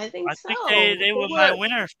 I think I think they, so. they They were my were,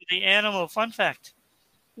 winner for the animal fun fact.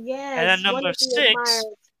 And then yes, one number of the 6, admirers.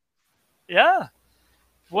 yeah.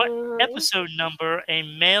 What Mm-hmm. episode number a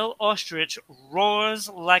male ostrich roars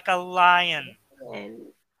like a lion?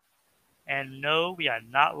 And And no, we are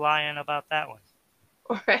not lying about that one.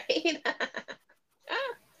 right.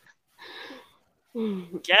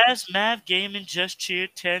 Gaz Mav Gaming just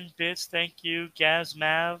cheered 10 bits. Thank you, Gaz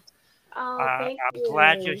Mav. Oh, thank I'm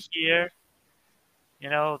glad you're you. here. You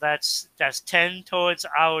know, that's 10 towards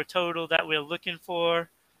our total that we're looking for.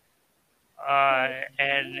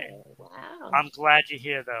 And Wow. I'm glad you're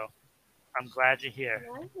here, though. I'm glad you're here.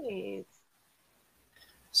 Nice.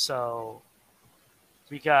 So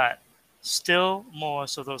we got still more.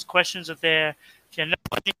 So those questions are there. If you know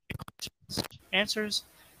any questions, answers,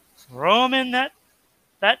 throw them in that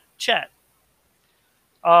chat.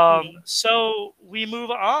 Yeah. So we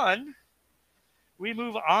move on. We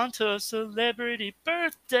move on to celebrity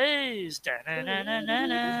birthdays.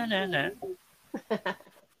 Da-na-na-na-na-na-na.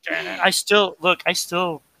 I still look.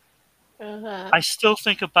 Uh-huh. I still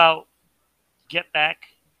think about Get Back,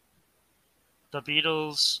 the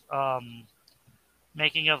Beatles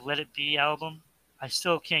making of Let It Be album. I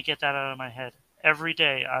still can't get that out of my head. Every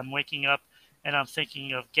day I'm waking up and I'm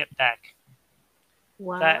thinking of Get Back.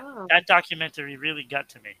 That Wow. that documentary really got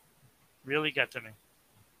to me. Really got to me.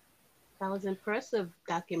 That was impressive Oh,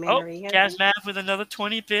 documentary. Gazmav with another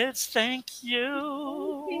 20 bits. Thank Thank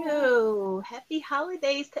you. you. Happy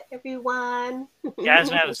holidays to everyone.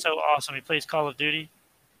 Gazmav is so awesome. He plays Call of Duty.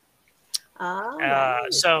 Oh,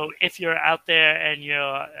 nice. So if you're out there and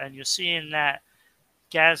you're seeing that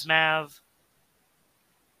Gazmav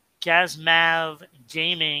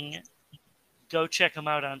Gaming, go check him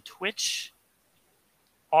out on Twitch.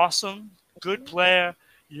 Awesome, good player.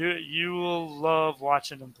 You will love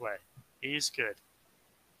watching him play. He's good.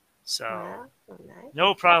 So Wow, nice.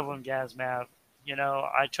 no problem, Gazmav. You know,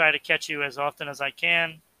 I try to catch you as often as I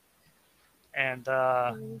can, and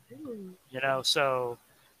Mhm. so,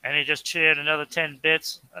 and he just cheered another 10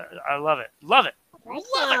 bits. I love it, love it, love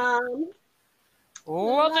it, Awesome.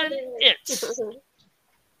 Love loving it. it. Yes.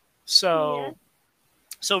 So,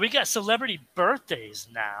 so we got celebrity birthdays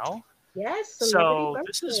now. Yes, celebrity So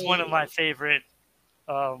this is one of birthday. my favorite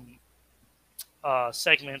um,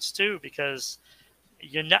 segments too, because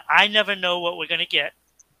I never know what we're gonna get,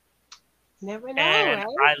 Never know, and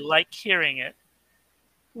right? I like hearing it,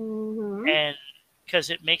 Mm-hmm. and because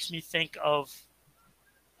it makes me think of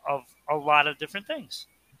a lot of different things,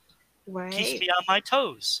 keeps Right. me on my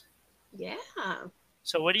toes. Yeah.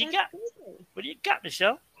 So what do you That's got? good. What do you got,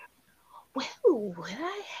 Michelle? Well, what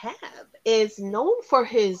I have is known for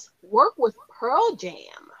his work with Pearl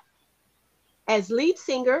Jam. As lead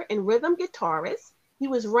singer and rhythm guitarist, he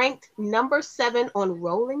was ranked number 7 on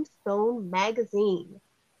Rolling Stone magazine.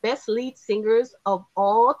 Best lead singers of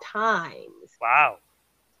all times. Wow,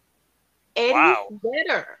 Eddie wow,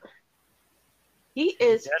 Vedder. He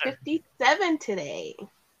Eddie is Vedder. 57 today.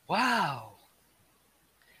 Wow.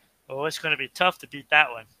 Oh, it's going to be tough to beat that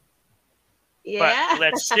one. But Yeah,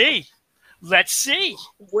 let's see. Let's see.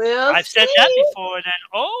 we'll I've said that see. before. And then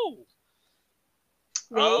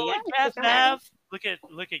There you Gav go. Mav. Look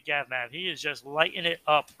at Gav Mav. He is just lighting it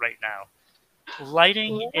up right now.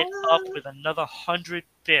 Lighting it up Well, with another 100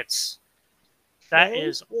 bits. That thank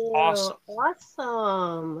is you. awesome.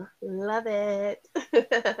 Awesome. Love it.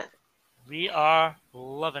 We are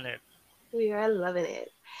loving it. We are loving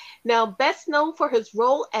it. Now, best known for his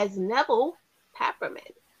role as Neville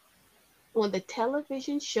Peppermint on the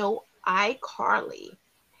television show iCarly.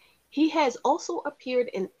 He has also appeared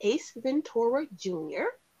in Ace Ventura Jr.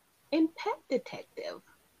 and Pet Detective.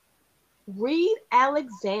 Reed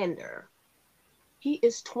Alexander. He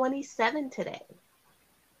is 27 today.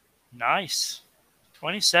 Nice.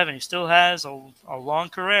 27. He still has a long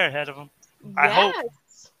career ahead of him. I hope.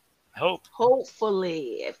 Yes. I hope.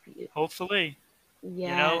 Hopefully, if you Hopefully. You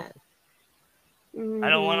know, yes. I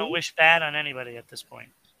don't want to Mm-hmm. wish bad on anybody at this point,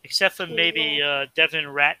 except for Yeah. maybe Devin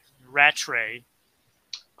Rattray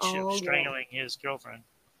Oh, yeah. strangling his girlfriend,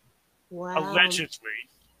 Wow. allegedly.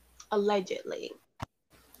 Allegedly.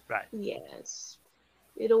 Right. Yes.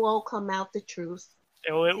 It'll all come out the truth.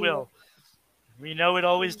 Oh, it Yeah. will. We know it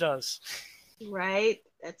always does. Right.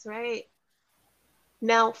 That's right.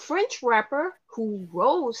 Now, French rapper who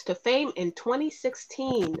rose to fame in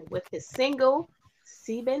 2016 with his single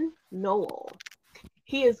Sieben Noel.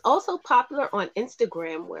 He is also popular on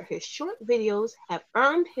Instagram, where his short videos have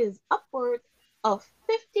earned his upward of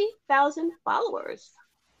 50,000 followers.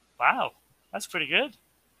 Wow, that's pretty good.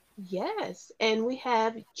 Yes, and we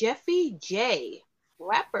have Jeffy J,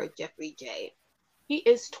 rapper Jeffrey J. He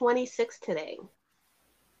is 26 today.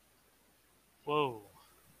 Whoa,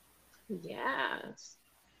 Yes,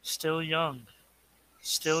 still young.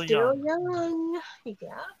 Still still young. young.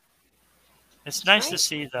 Yeah, It's that's nice to right.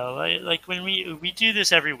 see though. Like when we do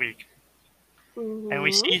this every week, and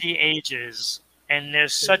we Mhm. see the ages, and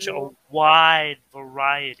there's such a Yeah. wide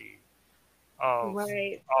variety of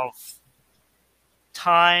Right. of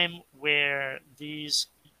time where these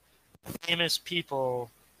famous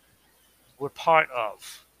people were part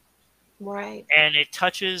of, Right. and it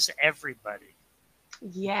touches everybody.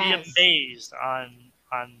 You'd be Yes. amazed on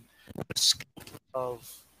the scope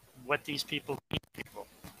of what these people mean to people.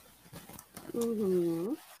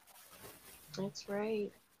 Mhm. That's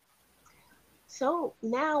right. So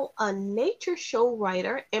now, a nature show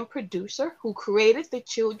writer and producer who created the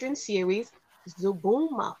children's series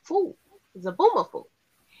Zubumafu, Zabumafu,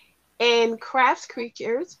 and crafts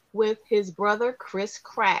creatures with his brother Chris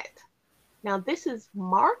Pratt. Now, this is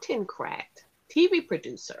Martin Pratt, TV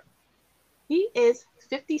producer. He is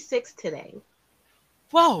 56 today.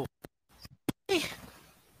 Whoa,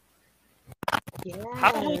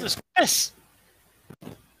 how old Yes. is Chris?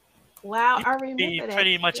 Wow, He I must be remember that.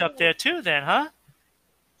 pretty much up Yeah. there too, then, huh?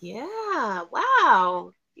 Yeah.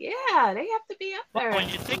 Wow. Yeah, they have to be up Well, when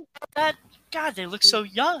there. you think about that, God, they look so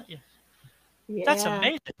young. That's Yeah,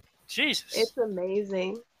 amazing. Jesus. it's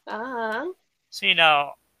amazing. Uh-huh. See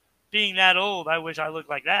now, being that old, I wish I looked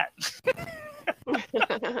like that.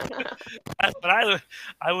 But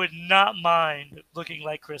I would not mind looking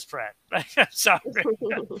like Chris Pratt. I'm sorry.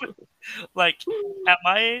 Like at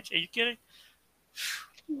my age, are you kidding?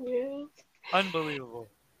 Yeah. Unbelievable.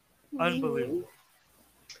 Mhm. Unbelievable.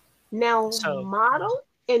 Now, So, model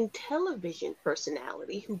and television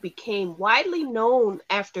personality who became widely known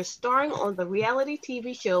after starring on the reality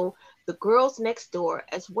TV show The Girls Next Door,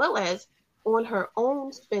 as well as on her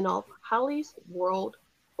own spin-off Holly's World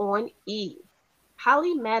on E.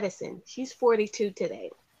 Holly Madison, she's 42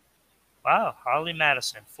 today. wow, Harley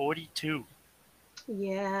Madison, 42.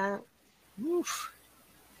 Yeah. Oof.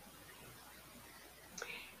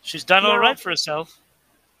 She's done all Now, right for herself.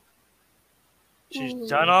 She's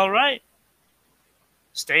done mhm, all right.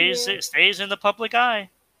 Stays yeah. stays in the public eye.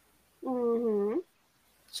 Hmm.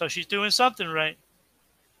 So she's doing something right.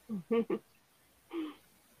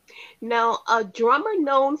 Now, a drummer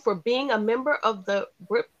known for being a member of the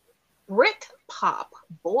Britpop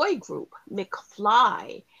boy group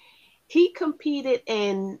McFly, he competed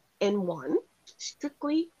in won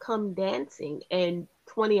Strictly Come Dancing in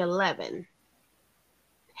 2011.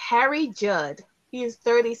 Harry Judd, he is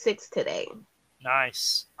 36 today.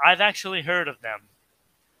 Nice. I've actually heard of them.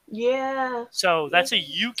 Yeah. So Yeah. that's a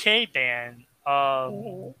UK band.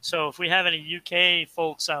 Mhm. So if we have any UK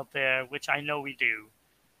folks out there, which I know we do,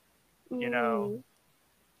 you know,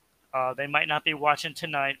 Mhm. they might not be watching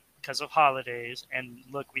tonight because of holidays. And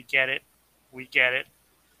look, we get it. We get it.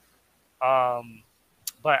 Um,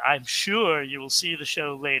 but I'm sure you will see the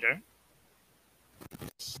show later.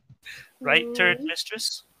 Right, Turd Mhm.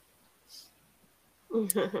 Mistress?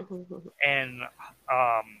 And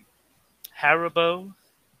um, Haribo.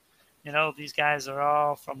 You know, these guys are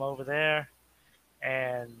all from over there.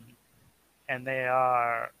 And they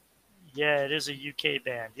are, yeah, it is a UK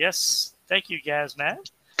band. Yes, thank you, guys, man.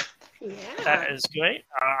 That Yeah. is great.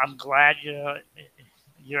 I'm glad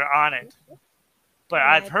you're on it. But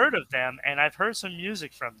I've Glad. heard of them, and I've heard some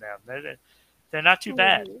music from them. They're not too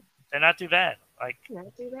bad. Mhm. They're not too bad. Like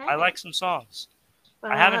Not too I bad. like some songs.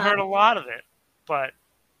 I haven't Uh, heard a lot of it, but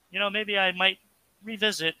maybe I might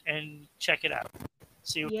revisit and check it out.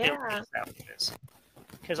 See what it yeah. is after this.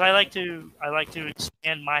 Because I like to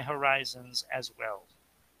expand my horizons as well.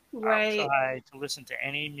 I'll Right. try to listen to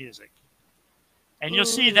any music. And you'll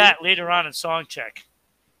see Mhm. that later on in song check.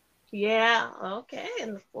 Yeah. Okay.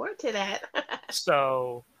 And look forward to that.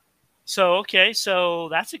 So okay, so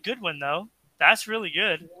that's a good one though. That's really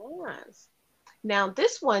good. Yes. Now,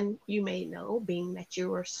 this one you may know, being that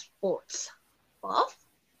you're sports. Buff,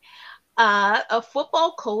 a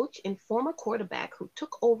football coach and former quarterback who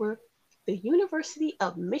took over the University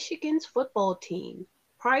of Michigan's football team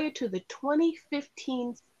prior to the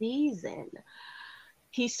 2015 season.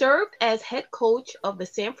 He served as head coach of the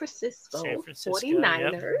San San Francisco Francisco, yep.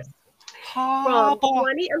 49ers from Harbaugh.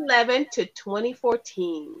 2011 to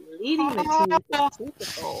 2014, leading the team to the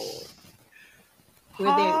Super Bowl,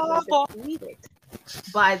 where they were Harbaugh. defeated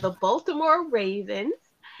by the Baltimore Ravens,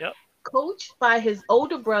 Yep. coached by his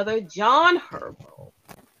older brother, John Harbaugh.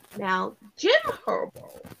 Now, Jim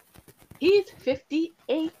Harbaugh, he's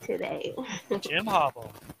 58 today. Jim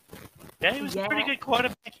Harbaugh. Yeah, he was a pretty good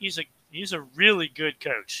quarterback. He's a really good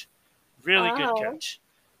coach. Really good coach.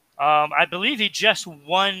 I believe he just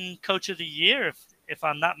won Coach of the Year, if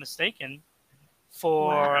I'm not mistaken,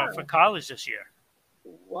 for college this year.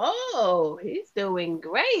 Whoa, he's doing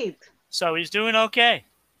great. So he's doing okay.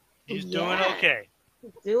 He's doing okay.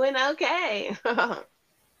 Doing okay.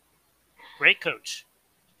 Great coach.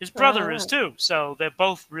 His brother is too, so they're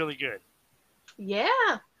both really good.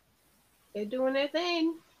 Yeah, they're doing their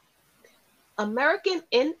thing. American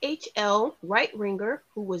NHL right winger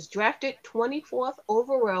who was drafted 24th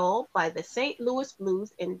overall by the St. Louis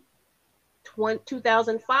Blues in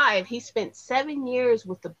 2005. He spent 7 years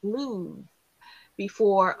with the Blues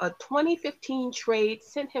before a 2015 trade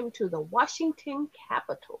sent him to the Washington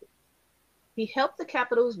Capitals. He helped the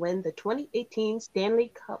Capitals win the 2018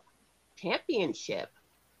 Stanley Cup Championship.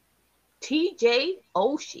 TJ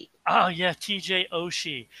Oshie. Oh, yeah, TJ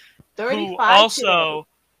Oshie. 35 who also,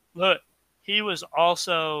 look, he was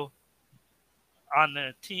also on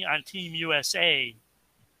the team on Team USA.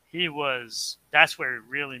 That's where he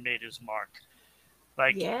really made his mark.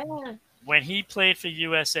 Like, when he played for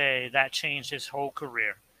USA, that changed his whole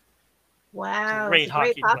career. Wow. Great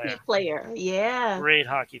hockey player. Yeah. Great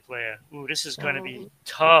hockey player. Ooh, this is going to be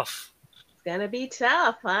tough. It's going to be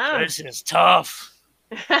tough, huh? This is tough.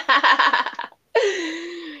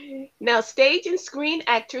 Now, stage and screen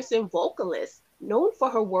actress and vocalist, known for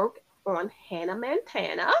her work on Hannah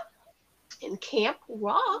Montana and Camp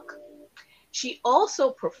Rock. She also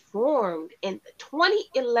performed in the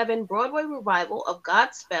 2011 Broadway revival of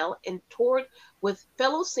Godspell and toured with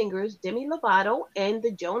fellow singers Demi Lovato and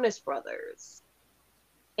the Jonas Brothers.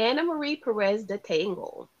 Anna Marie Perez de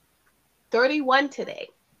Tangle, 31 today.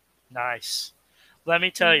 Nice. Let me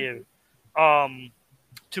tell you,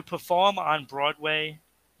 to perform on Broadway,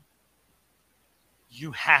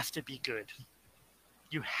 you have to be good.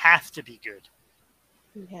 You have to be good.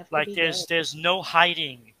 Like, there's no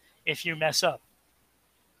hiding if you mess up.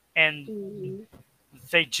 And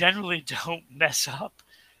they generally don't mess up.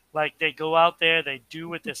 Like, they go out there, they do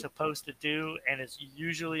what they're supposed to do, and it's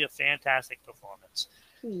usually a fantastic performance.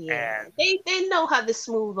 Yeah, and they know how to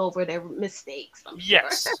smooth over their mistakes, I'm sure.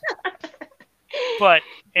 Yes. But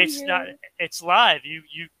it's not, it's live.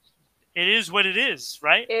 It is what it is,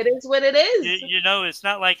 right? It is what it is. You know, it's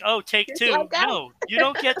not like, oh, take two. Like no, you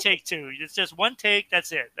don't get take two. It's just one take.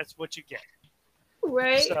 That's it. That's what you get.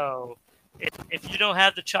 Right. So if you don't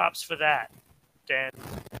have the chops for that, then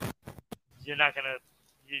you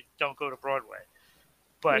don't go to Broadway.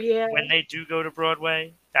 But when they do go to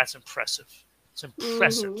Broadway, that's impressive. It's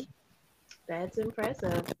impressive. Mm-hmm. That's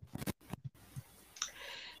impressive.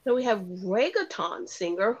 So we have reggaeton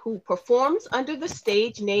singer who performs under the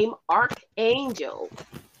stage name Archangel.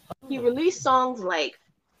 He released songs like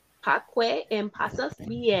Pa Que en Pasas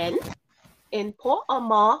Bien and Por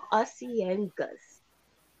Amar a Ciegas.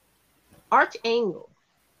 Archangel.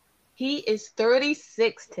 He is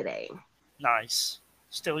 36 today. Nice.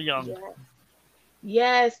 Still young.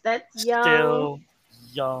 Yes, that's young. Still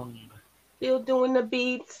young. Still doing the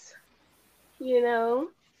beats, you know.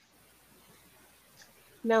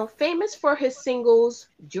 Now, famous for his singles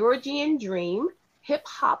Georgian Dream, Hip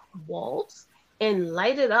Hop Waltz, and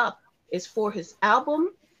Light It Up is for his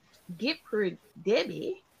album Get Per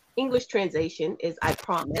Debbie. English translation is I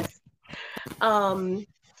Promise.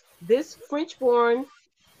 This French-born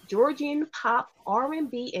Georgian pop,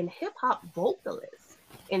 R&B, and hip-hop vocalist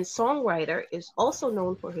and songwriter is also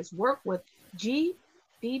known for his work with GDS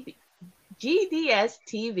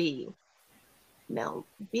TV. Now,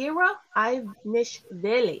 Vera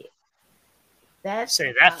Ivnishvili.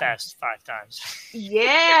 Say that fast 5 times.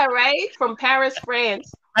 Yeah, right? From Paris,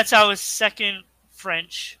 France. That's our second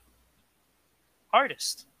French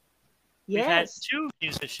artist. Yes. We've had 2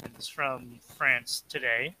 musicians from France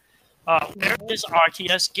today. Where is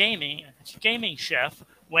RTS gaming chef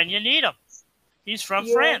when you need him? He's from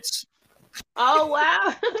France. Oh,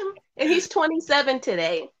 wow. And he's 27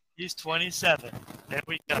 today. He's 27. There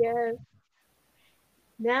we go. Yes.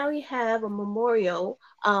 Now we have a memorial.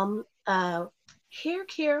 hair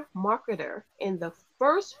care marketer and the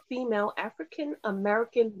first female African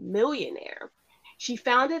American millionaire. She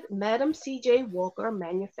founded Madam C.J. Walker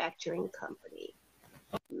Manufacturing Company.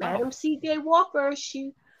 Oh, Madam C.J. Walker,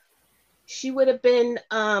 she would have been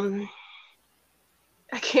I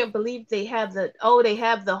can't believe they have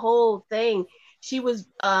the whole thing. She was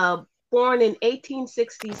born in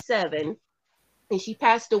 1867 and she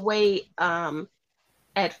passed away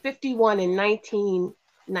at 51 in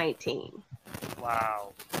 1919.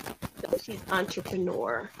 wow. So she's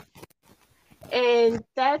entrepreneur. And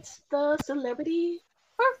that's the celebrity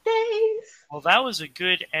birthdays. Well, that was a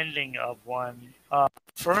good ending of one.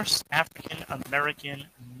 First African American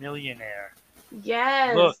millionaire. Look,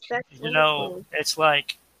 Yes, that's wonderful. it's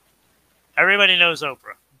like everybody knows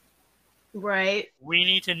Oprah. Right. We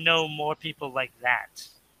need to know more people like that.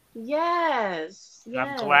 Yes. And I'm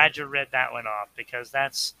Yes. glad you read that one off because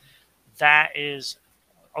that is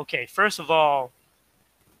okay. First of all,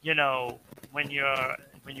 you know, when you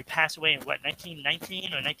pass away in what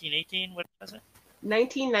 1919 or 1918, what was it?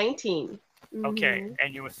 1919. Okay, Mm-hmm.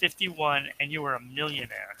 and you were 51 and you were a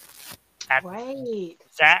millionaire. At Right.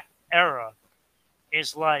 that era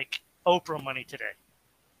is like Oprah money today.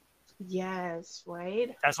 Yes.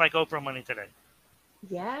 Right. That's like Oprah money today.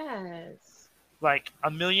 Yes. Like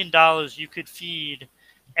 $1 million you could feed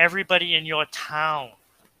everybody in your town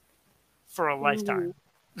for a lifetime.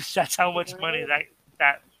 Mm-hmm. That's how much money Right.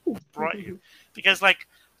 that brought you. Because like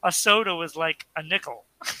a soda was like a nickel.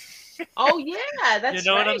 Oh yeah, You that's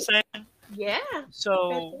know what I'm right. saying? Yeah. That's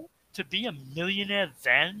So it. to be a millionaire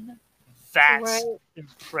then, that's Right.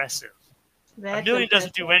 impressive. A That's million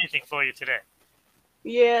doesn't do impressive. anything for you today,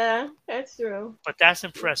 Yeah, that's true. but that's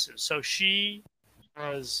impressive. So she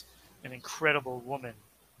was an incredible woman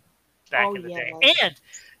back Oh in the yeah. day. And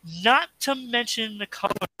not to mention the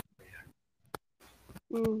color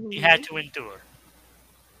she had Mm-hmm. to endure.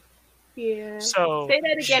 Yeah. So Say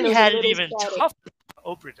that again. she It was a had it little even static. tougher than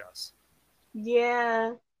Oprah does.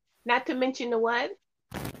 Yeah. Not to mention the what?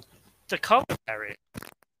 The color barrier.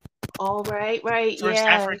 All right, right. First Yeah.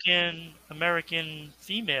 African American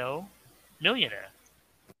female millionaire,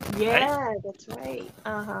 right? Yeah, that's right.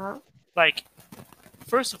 Uh-huh. Like,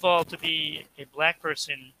 first of all, to be a black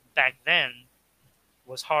person back then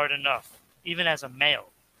was hard enough, even as a male.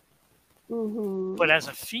 Mm-hmm. But as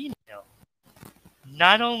a female,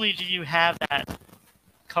 not only do you have that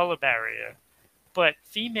color barrier, but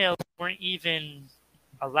females weren't even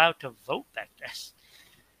allowed to vote back then.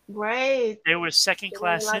 Right. They were second They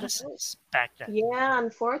weren't class allowed to vote. citizens back then. Yeah,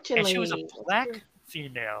 And she was a unfortunately. That's true. black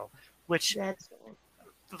female, which, That's right.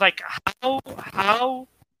 like, how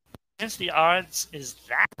against the odds is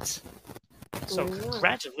that? So, Yeah.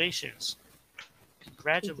 congratulations. Yes.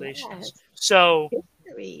 Congratulations. So,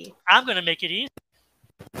 History. I'm going to make it easy.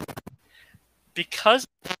 Because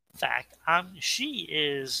of that fact, she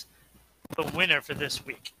is the winner for this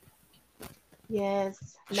week.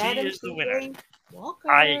 Yes. She Madam is the winner. C.J.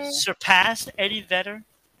 I Walker. surpassed Eddie Vedder,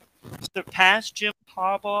 surpassed Jim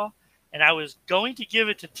Harbaugh, and I was going to give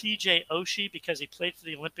it to TJ Oshie because he played for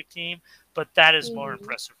the Olympic team, but that is more Mm-hmm.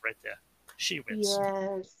 impressive right there. She wins.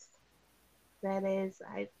 Yes. That is.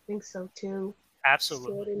 I think so too. Absolutely.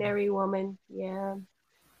 Extraordinary woman. Yeah.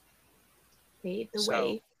 Paved the So,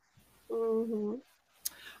 way. Mm-hmm.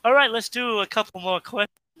 all right, let's do a couple more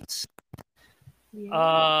questions. Yeah.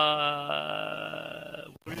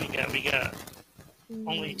 What do we got? We got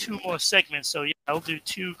only Mm. 2 more segments, so yeah, I'll do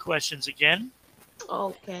 2 questions again.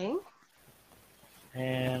 Okay.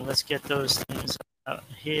 And let's get those things out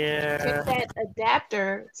Get here. that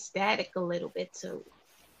adapter static a little bit, so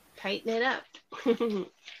tighten it up.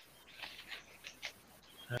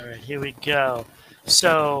 All right, here we go.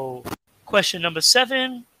 So, question number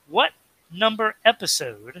 7. What number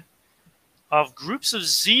episode of Groups of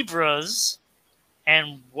Zebras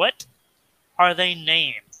and what are they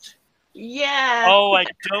named? Yeah, Oh, I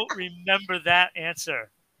don't remember that answer.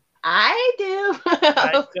 I do.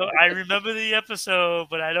 I remember the episode,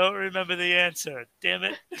 but I don't remember the answer. Damn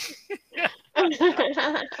it.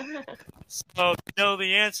 So, if you know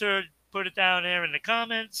the answer, put it down there in the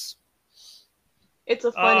comments. It's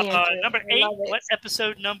a funny answer. Number I 8. love it. What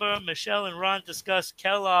episode number Michelle and Ron discuss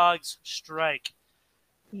Kellogg's strike?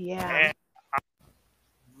 Yeah. And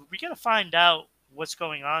we got to find out what's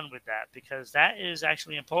going on with that because that is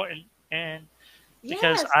actually important. And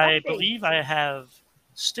because Yes, I updates. believe I have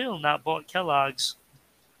still not bought Kellogg's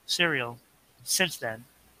cereal since then.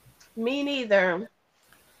 Me neither.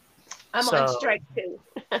 I'm on strike too.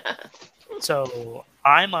 So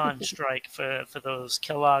I'm on strike for those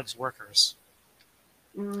Kellogg's workers,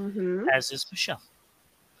 Mm-hmm. as is Michelle.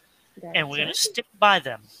 That's And we're going right. to stick by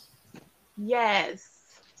them. Yes.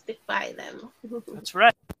 Stick by them. That's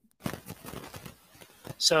right.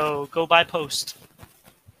 So go buy Post.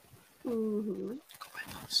 Hmm. Go buy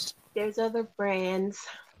Post. There's other brands.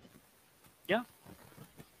 Yeah.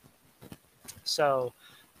 So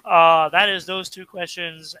that is those two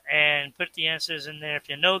questions, and put the answers in there if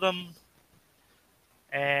you know them.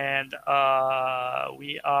 And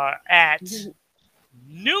we are at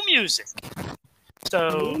new music.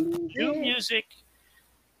 So New new music. music.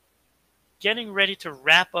 Getting ready to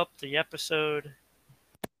wrap up the episode.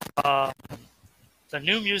 Uh, the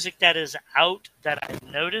new music that is out that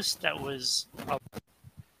I noticed that was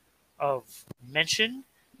of mention,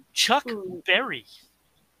 Chuck Mm. Berry,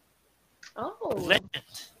 Oh, legend,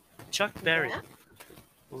 Chuck Berry, yeah.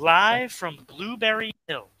 live from Blueberry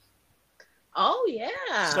Hill. Oh,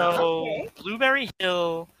 yeah. So Okay. Blueberry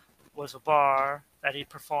Hill was a bar that he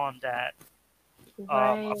performed at. Of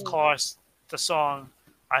Right. course, the song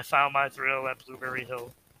 "I Found My Thrill at Blueberry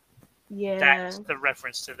Hill." Yeah. That's the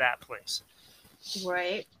reference to that place.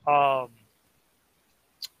 Right. Um,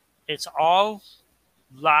 it's all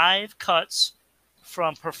live cuts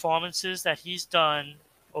from performances that he's done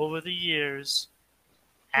over the years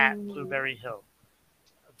at Mm. Blueberry Hill.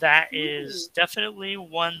 That Mm. is definitely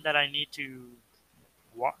one that I need to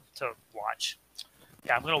watch.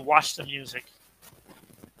 Yeah, I'm gonna watch the music.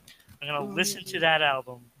 I'm gonna listen to Mm. that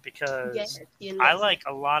album Yes, because you I listen. like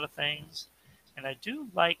a lot of things, and I do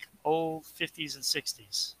like old 50s and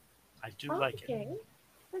 60s. I do like it. Okay.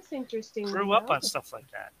 That's interesting to Grew up know. on stuff like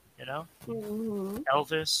that, you know. Hmm.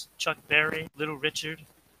 Elvis, Chuck Berry, Little Richard,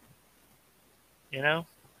 you know.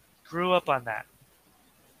 Grew up on that.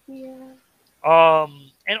 Yeah.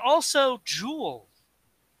 And also Jewel,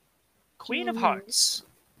 Queen of Hmm. Hearts.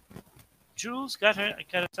 Jules got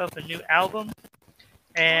herself a new album, Oh.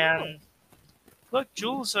 and look,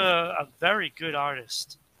 Jules a very good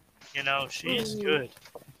artist. You know, she's Mm. good.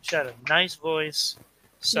 She had a nice voice, Yeah,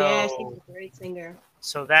 she's so a great singer.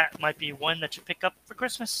 that might be one that you pick up for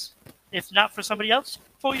Christmas. If not for somebody else,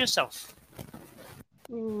 for yourself.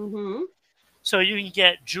 Hmm. So you can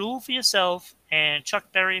get Jewel for yourself and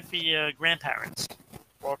Chuck Berry for your grandparents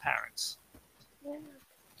or parents, Yeah.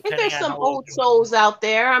 And depending there's on some how old old you are. souls out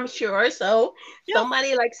there, I'm sure. So Yeah.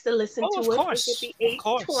 somebody likes to listen Oh, of to us. They could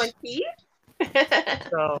course, be of eight, course.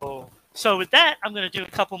 20. So with that, I'm going to do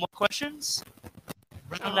a couple more questions.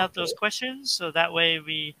 Round out those Okay. questions so that way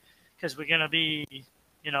because we're going to be,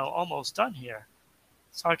 almost done here.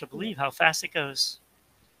 It's hard to Yeah, believe how fast it goes.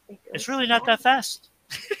 it It's goes really not that fast.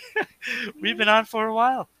 fast. We've been on for a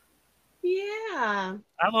while. Yeah.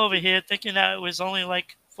 I'm over here thinking that it was only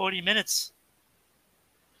like 40 minutes.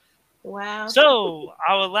 Wow. So,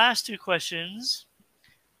 our last two questions.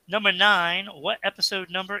 Number 9, what episode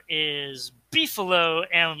number is Beefalo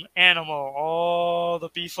Animal? Oh, the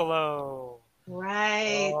Beefalo.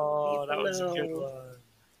 Right. Oh, that was a good Beefalo. one.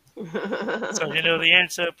 So, if you know the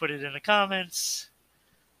answer, put it in the comments.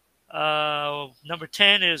 Number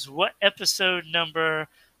 10 is what episode number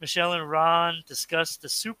Michelle and Ron discussed the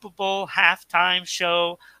Super Bowl halftime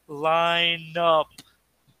show lineup.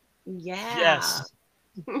 Yeah. Yes.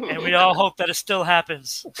 And we all hope that it still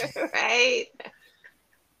happens. Right.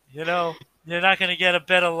 You know, you're not going to get a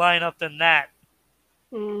better lineup than that.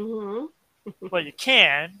 Hmm. Well, you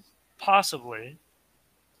can, possibly.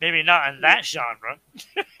 Maybe not in that genre.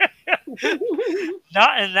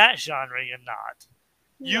 Not in that genre, you're not.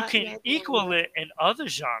 You Not can that equal genre. it in other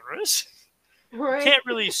genres. You Right. can't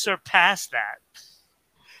really surpass that.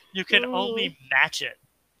 You can Hmm. only match it.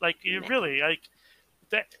 Like you really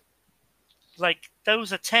that. Like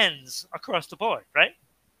those are tens across the board, right?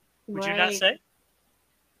 Would you not Right. say?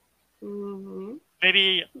 Hmm.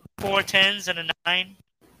 Maybe 4 tens and a 9.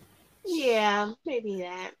 Yeah, maybe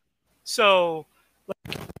that. So,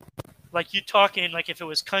 like you talking like if it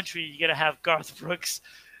was country, you gotta have Garth Brooks,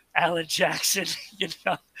 Alan Jackson. You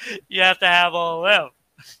know, you have to have all of them.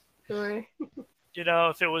 Sure.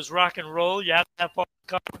 If it was rock and roll, you have to have Paul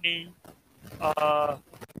McCartney. Uh,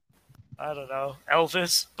 I don't know,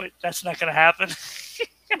 Elvis, but that's not gonna happen.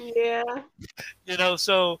 Yeah.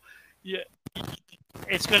 So yeah,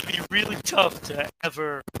 it's gonna be really tough to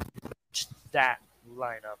ever reach that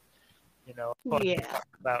lineup. Of course, we Yeah. talk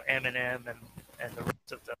about Eminem and the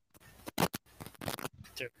rest of the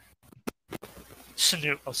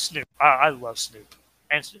Snoop. Oh, Snoop. I love Snoop.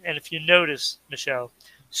 And if you notice, Michelle,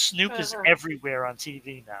 Snoop is Uh-huh. everywhere on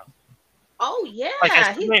TV now. Oh Like I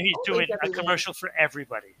yeah, he's swear he's always doing a everywhere. commercial for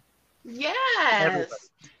everybody. Everybody. Yes.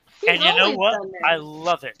 He's And you know always what? done I that.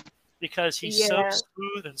 love it because he's so Yeah.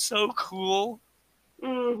 smooth and so cool.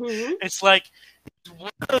 Mhm. It's like he's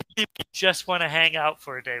one of those people you just want to hang out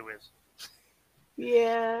for a day with.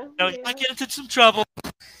 Yeah. You Yeah. might get into some trouble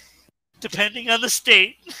depending on the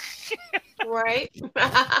state, Right.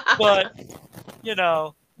 but you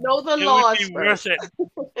know, Know the it would laws be worth first. it.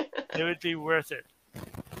 It would be worth it.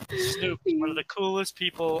 Snoop, one of the coolest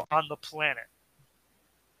people on the planet.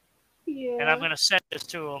 And I'm Yeah. going to send this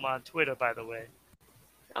to him on Twitter, by the way.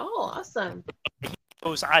 Oh, awesome.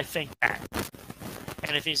 Knows I think that.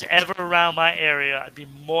 And if he's ever around my area, I'd be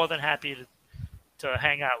more than happy to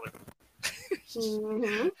hang out with him.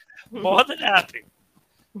 Mm-hmm. More than happy.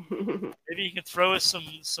 Maybe you can throw us some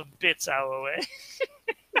bits our way.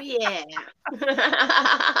 Yeah.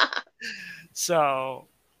 So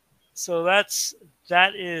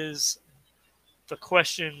that is the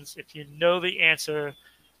questions. If you know the answer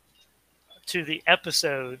to the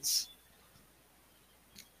episodes,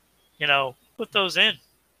 put those in.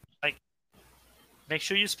 Like, make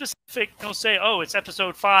sure you're specific. Don't say, "Oh, it's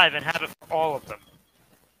episode 5," and have it for all of them.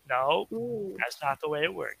 No, Ooh, that's not the way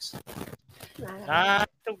it works. no. Not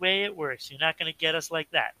the way it works. You're not going to get us like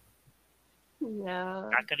that. No.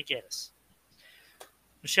 Not going to get us.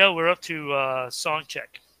 Michelle, we're up to song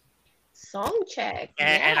check. Song check.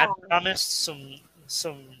 And I Yeah. promised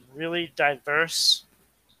some really diverse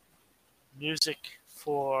music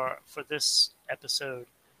for this episode.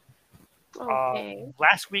 Okay.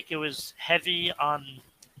 Last week it was heavy on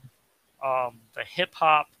the hip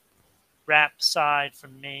hop rap side for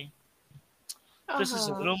me. This is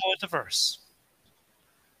a little more diverse,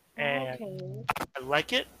 and Okay. I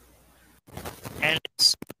like it. And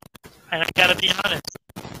I gotta be honest,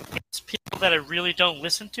 it's people that I really don't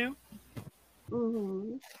listen to,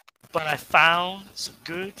 Mm-hmm. but I found some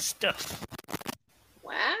good stuff.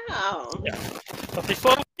 Wow. Yeah. But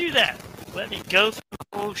before we do that, let me go through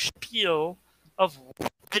the whole spiel of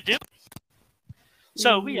what we're doing.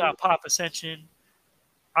 So we are Pop Ascension.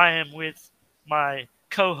 I am with my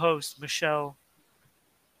co-host Michelle,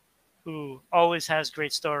 who always has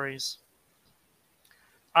great stories.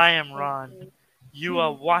 I am Ron. You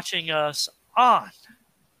are watching us on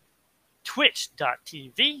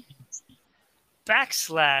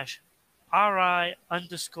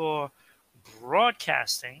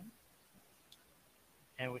twitch.tv/RI_broadcasting.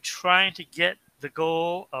 And we're trying to get the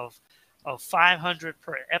goal of 500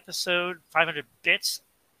 per episode, 500 bits,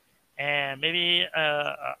 and maybe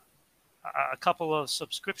a couple of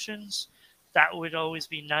subscriptions. That would always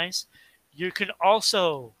be nice. You can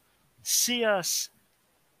also see us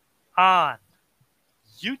on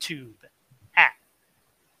YouTube at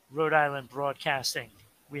Rhode Island Broadcasting.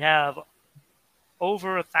 We have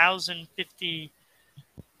over 1,050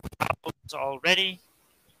 downloads already.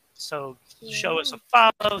 So show us a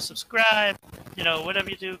follow, subscribe, whatever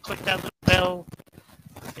you do, click that little bell,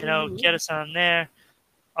 get us on there.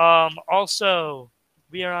 Also,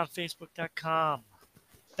 we are on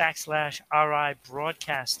Facebook.com/RI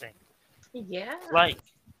Broadcasting. Yeah. Like,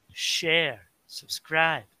 share,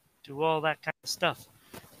 subscribe, do all that kind of stuff.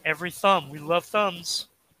 Every thumb. We love thumbs.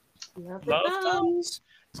 Love Thumbs.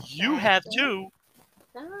 You have two.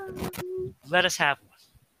 Let us have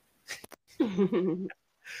one.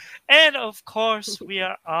 And of course, we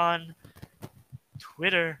are on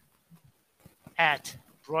Twitter at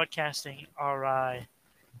Broadcasting RI.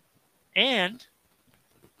 And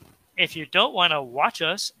if you don't want to watch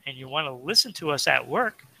us and you want to listen to us at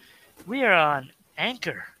work, we are on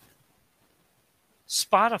Anchor,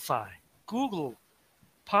 Spotify, Google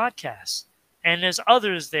Podcasts, and there's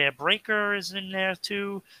others there. Breaker is in there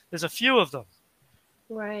too. There's a few of them.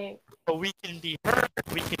 Right. So we can be heard,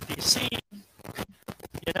 we can be seen.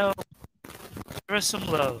 Give us some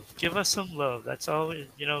love. Give us some love. That's all.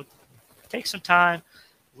 Take some time,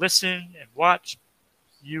 listen and watch.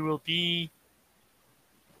 You will be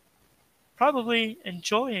probably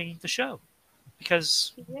enjoying the show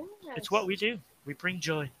because it's what we do. We bring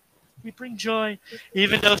joy. We bring joy,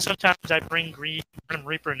 even though sometimes I bring grief and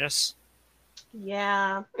reaperness.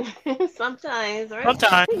 Yeah. Sometimes, right?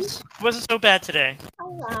 Sometimes. It wasn't so bad today. A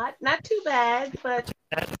lot. Not too bad, but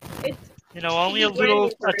it's only a little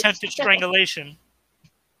attempted strangulation.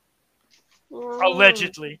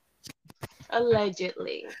 Allegedly.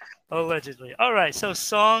 Allegedly. All right, so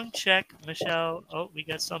song check, Michelle. Oh, we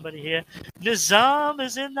got somebody here. Nizam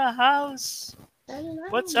is in the house. Hello,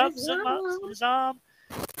 What's up, Nizam?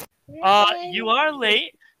 You are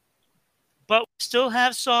late, but we still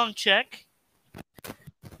have song check.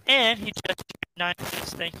 And he just 9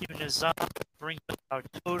 minutes. Thank you, Nizam. Bring our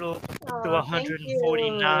total to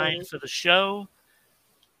 149 for the show.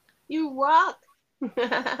 You rock.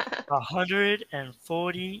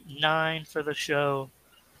 149 for the show.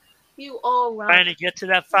 You all rock. Trying to get to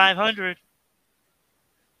that 500.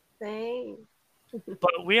 Same.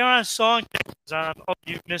 But we are on song. Oh,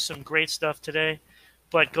 you missed some great stuff today,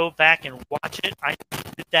 but go back and watch it. I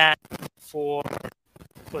did that for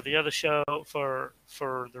the other show for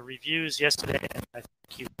the reviews yesterday, and I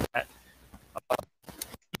thank you for that.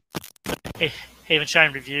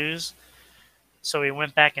 Havenshine reviews. So we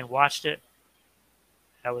went back and watched it.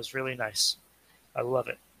 That was really nice. I love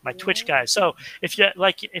it. My Twitch Yeah. guys. So if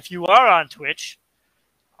you are on Twitch,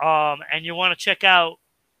 and you want to check out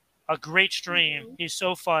a great stream, Mhm. he's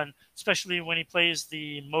so fun, especially when he plays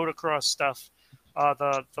the motocross stuff,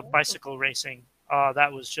 the Oh. bicycle racing.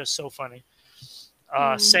 That was just so funny.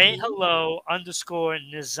 Say Mhm. hello underscore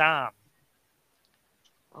Nizam.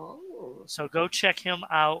 Oh. So go check him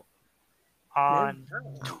out on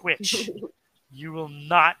Nizam. Twitch. You will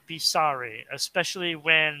not be sorry, especially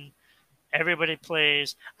when everybody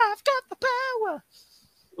plays "I've got the power,"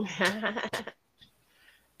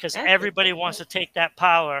 because That's a everybody good wants one. to take that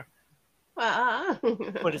power, Ah.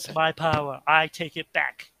 but it's my power. I take it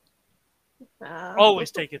back. Ah.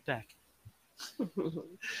 Always take it back.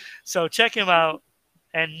 So check him out.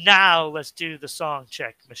 And now let's do the song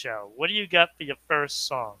check, Michelle. What do you got for your first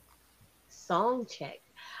song? Song check.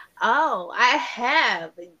 Oh, I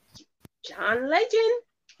have John Legend.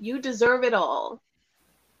 You deserve it all.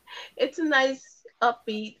 It's a nice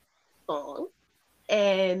upbeat song,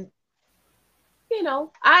 and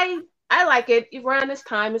I like it around this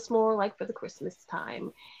time. It's more like for the Christmas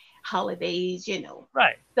time, holidays.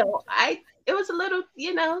 Right. So it was a little,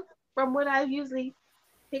 from what I usually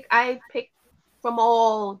pick. I pick from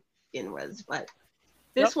all genres, but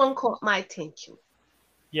Yep. this one caught my attention.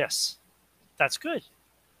 Yes. That's good.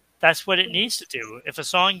 That's what it needs to do. If a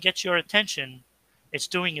song gets your attention, it's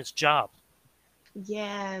doing its job.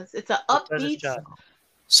 Yes, it's an It does its upbeat job. song. Good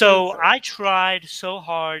So song. I tried so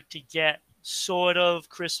hard to get sort of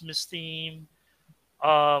Christmas theme.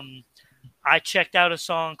 Um, I checked out a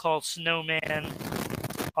song called Snowman.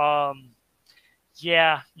 Um,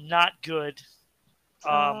 yeah, not good.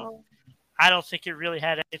 Um, Oh, I don't think it really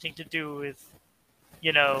had anything to do with,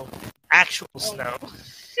 you know, actual oh, snow.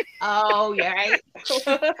 oh, yeah, right.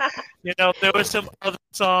 There were some other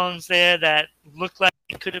songs there that looked like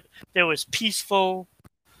it could have. There was Peaceful,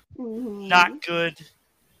 Hmm. not good.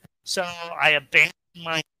 So I abandoned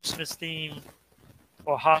my Christmas theme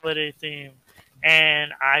or holiday theme,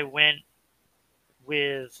 and I went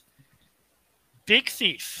with Big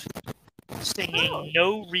Thief singing Oh,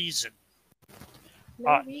 No Reason.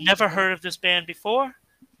 no Never reason. heard of this band before.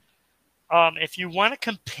 If you want to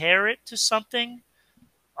compare it to something,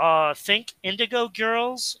 think Indigo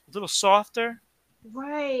Girls, a little softer.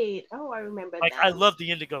 Right. Oh, I remember Like I them. love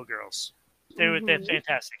the Indigo Girls. They're Hmm.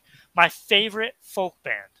 fantastic. My favorite folk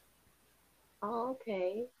band. Oh,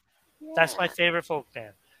 okay. That's my Yeah. favorite folk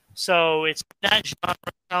band. So it's that genre.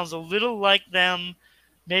 Sounds a little like them,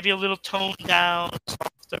 maybe a little toned down,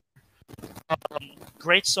 softer.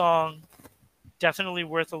 Great song, definitely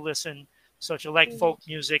worth a listen. So if you like Mhm. folk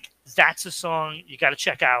music, that's a song you got to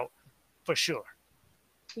check out for sure.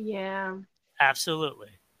 Yeah.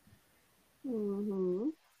 Absolutely. Hmm.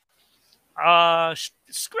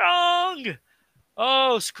 Strong.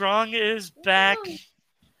 Oh, Strong is back. Oh,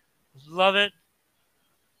 Love it.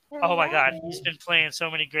 Oh my God, he's hello. been playing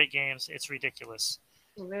so many great games. It's ridiculous.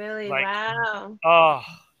 Really? Like, Wow. oh,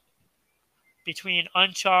 between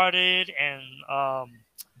Uncharted and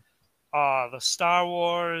the Star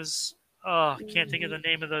Wars. Oh, I can't think of Hmm. the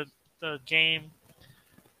name of the game.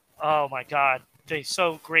 Oh my God, they're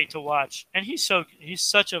so great to watch, and he's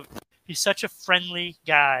such a friendly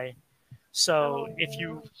guy. So Oh,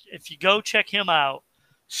 if you go check him out,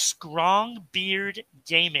 Strong Beard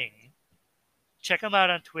Gaming, check him out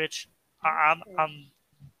on Twitch. okay. I'm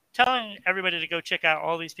telling everybody to go check out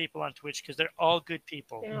all these people on Twitch because they're all good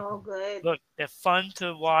people. They're all good. Look, they're fun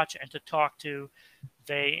to watch and to talk to.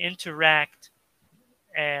 They interact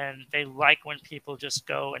and they like when people just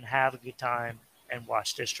go and have a good time and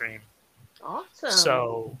watch their stream. Awesome.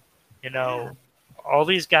 So, you Yeah. know, all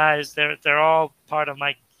these guys, they're all part of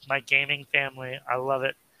my gaming family. I love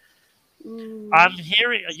it. I'm Mm.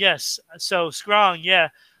 hearing yes. So strong, yeah.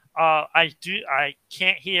 I do. I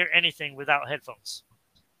can't hear anything without headphones.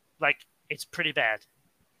 Like it's pretty bad.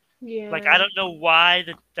 Like I Yeah. don't know why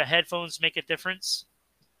the headphones make a difference.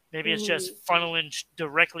 Maybe it's Hmm. just funneling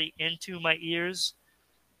directly into my ears.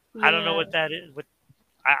 I don't know Yeah. what that is.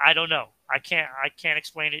 I don't know. I can't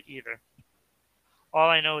explain it either. All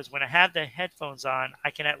I know is when I have the headphones on,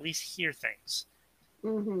 I can at least hear things.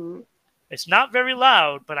 Hmm. It's not very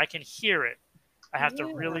loud, but I can hear it. I have to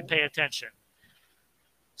really Yeah. pay attention.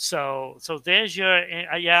 So there's your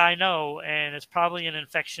yeah, I know, and it's probably an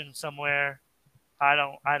infection somewhere. I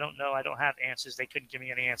don't know. I don't have answers. They couldn't give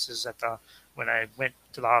me any answers when I went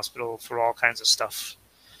to the hospital for all kinds of stuff.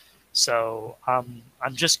 So I'm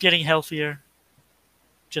just getting healthier,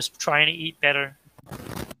 just trying to eat better,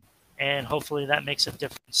 and hopefully that makes a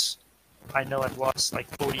difference. I know I've lost like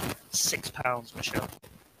 46 pounds, Michelle,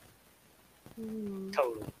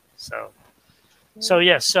 total. So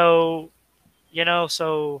yeah, so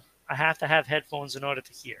so I have to have headphones in order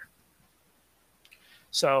to hear.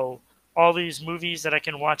 So all these movies that I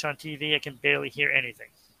can watch on TV, I can barely hear anything.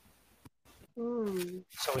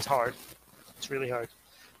 So it's hard. It's really hard.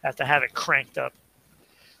 I have to have it cranked up.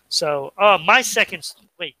 So, my second.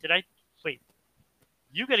 Wait, wait?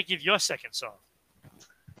 You got to give your second song.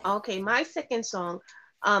 Okay, my second song,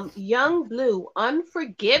 Young Blue,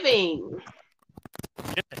 Unforgiving.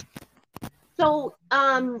 So,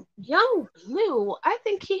 Young Blue, I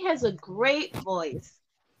think he has a great voice.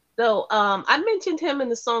 So, I mentioned him in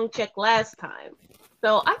the song check last time.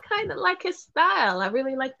 So I kind of like his style. I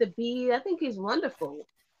really like the beat. I think he's wonderful,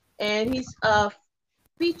 and he's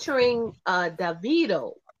featuring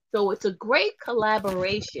Davido. So it's a great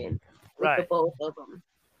collaboration with the Right. both of them.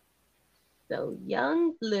 So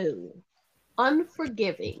Young Blue,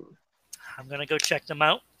 Unforgiving. I'm gonna go check them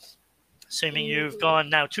out. Assuming you've gone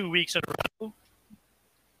now 2 weeks in a row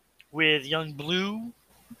with Young Blue.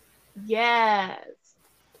 Yes.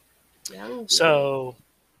 Young Blue. So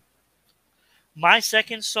my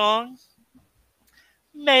second song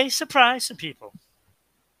may surprise some people.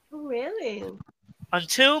 Oh, really?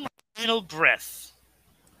 Until My Final Breath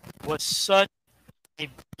was such a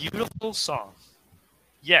beautiful song.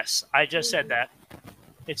 Yes, I just said that.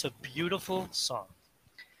 It's a beautiful song.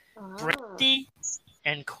 Brandy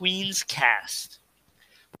and Queen's cast.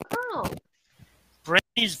 Oh.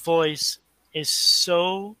 Brandy's voice is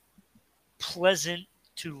so pleasant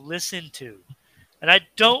to listen to. And I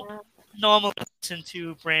don't normally listen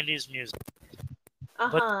to Brandy's music.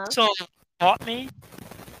 But this song caught me,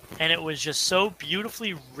 and it was just so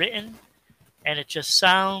beautifully written, and it just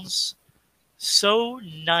sounds so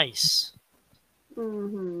nice.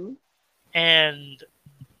 And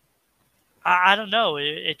I don't know,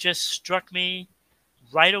 it just struck me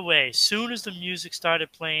right away. As soon as the music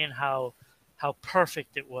started playing, how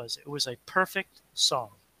perfect it was. It was a perfect song.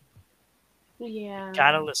 Yeah. You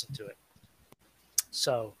gotta listen to it.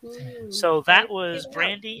 So that was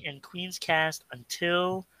Brandy and Queen's cast,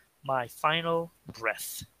 Until My Final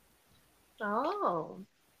Breath. Oh.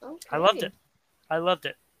 Okay. I loved it. I loved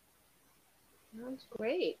it. Sounds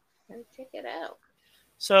great. Gotta check it out.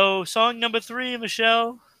 So song number 3,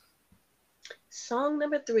 Michelle. Song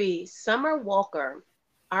number 3, Summer Walker,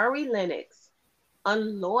 Ari Lennox,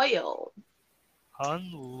 Unloyal.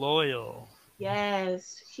 Unloyal.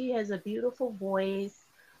 Yes, she has a beautiful voice.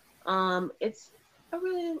 I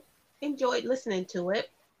really enjoyed listening to it.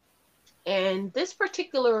 And this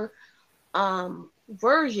particular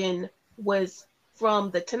version was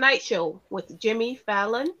from The Tonight Show with Jimmy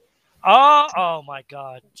Fallon. Oh my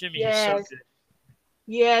God. Jimmy is so good.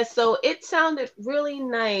 Yeah, so it sounded really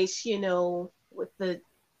nice, with the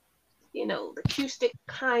acoustic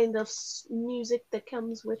kind of music that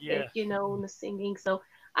comes with it, and the singing. So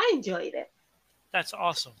I enjoyed it. That's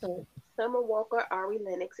awesome. So Summer Walker, Ari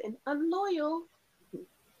Lennox, and Unloyal.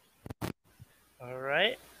 All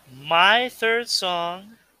right. My third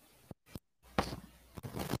song.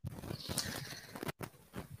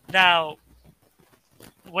 Now,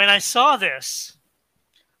 when I saw this,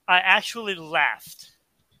 I actually laughed.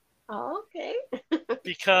 Oh, okay.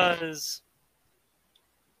 Because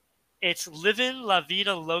it's Livin' La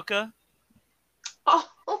Vida Loca. Oh,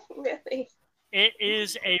 really? It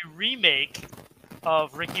is a remake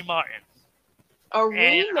of Ricky Martin. A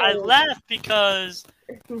remake? And I laugh because,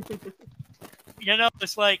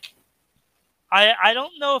 it's like, I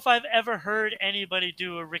don't know if I've ever heard anybody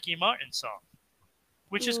do a Ricky Martin song,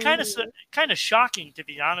 which is kind of shocking, to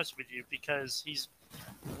be honest with you, because he's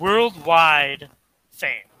worldwide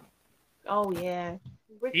fame. Oh, yeah.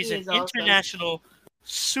 Ricky He's an international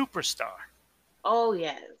superstar. Oh,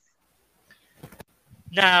 yes.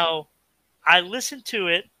 Now, I listened to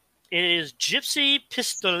it. It is Gypsy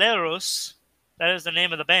Pistoleros. That is the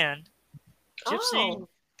name of the band. Gypsy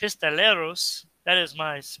Pistoleros. That is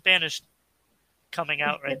my Spanish coming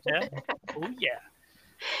out right there. Oh, yeah.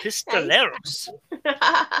 Pistoleros.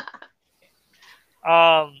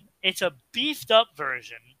 It's a beefed up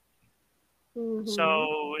version.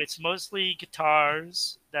 So it's mostly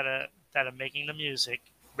guitars that are making the music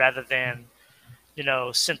rather than,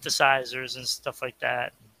 synthesizers and stuff like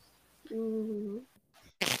that.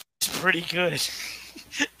 It's pretty good.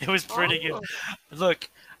 It was pretty good. Look,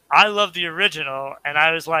 I love the original, and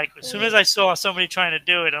I was like, as soon as I saw somebody trying to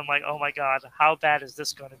do it, I'm like, oh my god, how bad is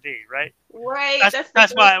this going to be, right? Right. That's the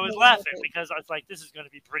That's why first I was one. laughing, because I was like, this is going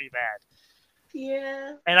to be pretty bad.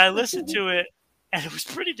 Yeah. And I listened to it, and it was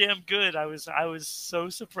pretty damn good. I was so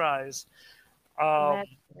surprised, That's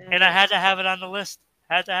and I nice. had to have it on the list.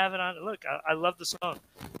 Had to have it on. Look, I love the song.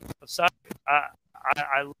 I'm sorry,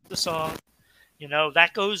 I love the song. You know,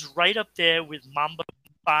 that goes right up there with Mamba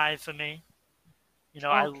 5 for me. You know,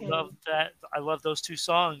 I Okay. love that. I love those two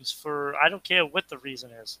songs for, I don't care what the reason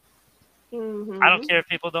is. I don't Mm-hmm. care if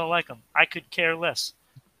people don't like them. I could care less.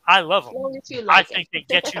 I love As them. long as you I like think they it.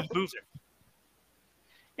 get you moving.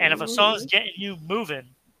 And if a song's Hmm. getting you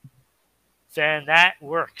moving, then that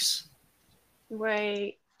works.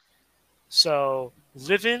 Right. So,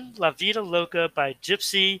 Livin' La Vida Loca by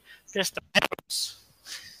Gypsy Pistoleros.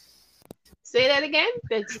 Say that again.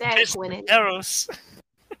 The static went in. Pistoleros.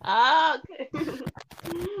 Ah, okay.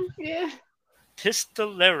 Yeah.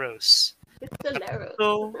 Pistoleros. It's hilarious.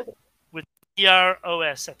 Pistol with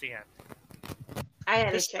EROS at the end. I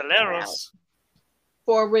had to check that out. Pistoleros.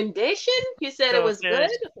 For rendition, you said it So was good.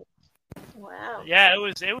 there's, Wow. yeah, it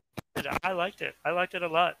was good. I liked it. I liked it a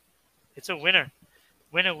lot. It's a winner.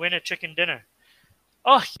 Winner, winner, chicken dinner.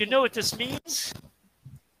 Oh, you know what this means?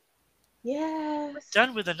 Yes.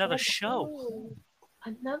 Done with another Let's show. go.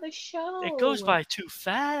 Another show. It goes by too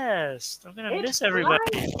fast. I'm gonna It miss everybody.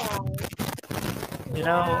 flies by. You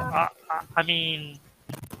know, Wow. I mean,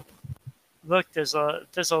 look, there's a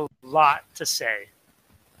lot to say.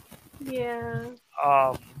 Yeah.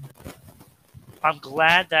 Um, I'm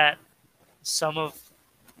glad that some of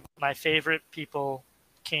my favorite people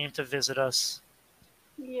came to visit us.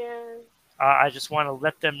 Yeah. I just want to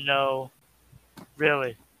let them know,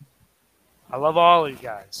 really, I love all of you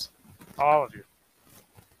guys, all of you.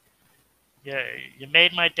 Yeah, you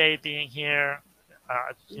made my day being here.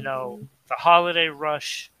 You know, Mhm. the holiday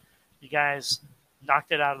rush, you guys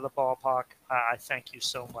knocked it out of the ballpark. I thank you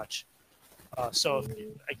so much. So,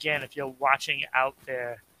 Mhm. again, if you're watching out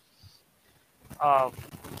there, um,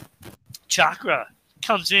 Chakra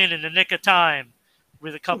comes in the nick of time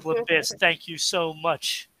with a couple of bits. Thank you so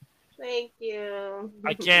much. Thank you.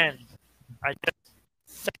 Again, I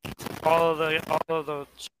just thank all of the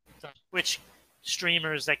Twitch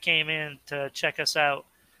streamers that came in to check us out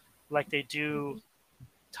like they do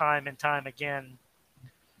time and time again.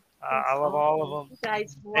 I That's love all awesome. of You them.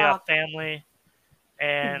 guys They are rock. family.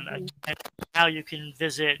 And Mhm. again, now you can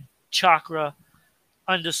visit Chakra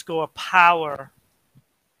underscore power,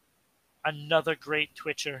 another great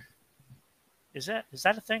Twitcher. Is that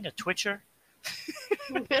a thing? A Twitcher?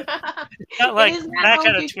 Not It like is not that going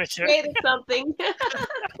kind of to Twitcher. create something.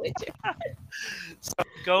 Twitcher. So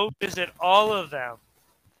go visit all of them.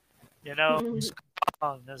 You know,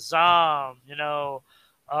 Nazam,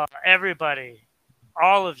 everybody,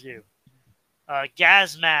 all of you.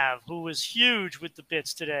 Gazmav, who was huge with the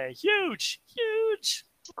bits today. Huge, huge.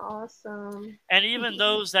 Awesome. And even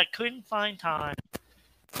those that couldn't find time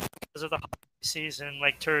because of the holiday season,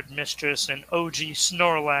 like Turd Mistress and OG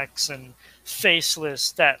Snorlax and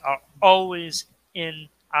Faceless, that are always in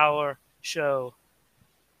our show.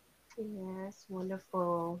 Yes,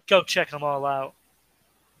 wonderful. Go check them all out.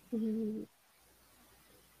 Mhm.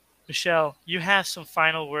 Michelle, you have some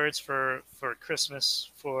final words for Christmas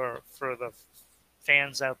for the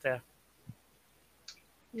fans out there.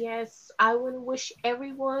 Yes, I want to wish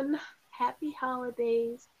everyone happy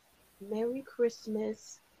holidays, Merry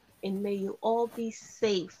Christmas, and may you all be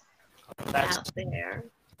safe That's out there.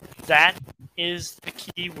 that is the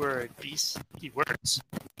key word. These keywords.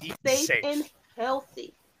 Be Safe safe. and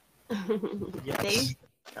healthy. Yes. Safe,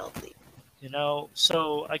 healthy.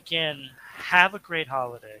 So again, have a great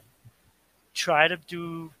holiday. Try to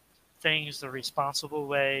do things the responsible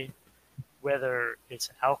way, whether it's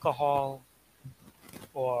alcohol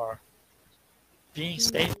or being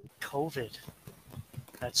safe with COVID.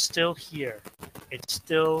 That's still here. It's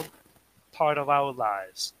still part of our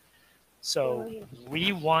lives. So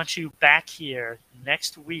we want you back here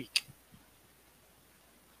next week.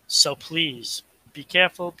 So please be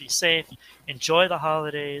careful, be safe, enjoy the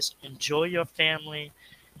holidays, enjoy your family,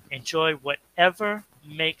 enjoy whatever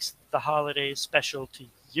makes the holidays special to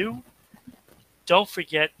you. Don't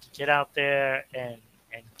forget to get out there and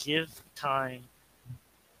give time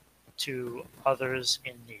to others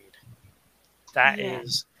in need. That Yeah.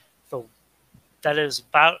 is the that is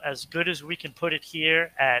about as good as we can put it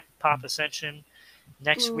here at Pop Ascension.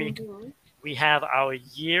 Next week Mhm. we have our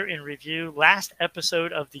year in review, last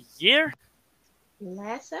episode of the year,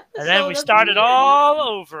 Last and then we episode of the started year. all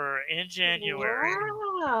over in January.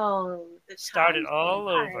 Wow. The Started time's all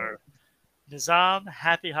flying. over. Nizam,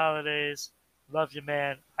 happy holidays. Love you,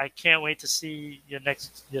 man. I can't wait to see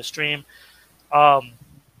your stream. Um,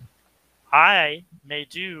 I may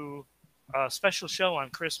do a special show on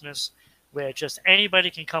Christmas where just anybody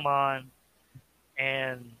can come on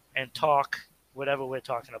and talk whatever we're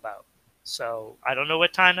talking about. So I don't know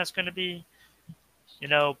what time that's going to be,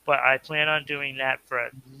 but I plan on doing that for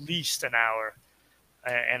at least an hour.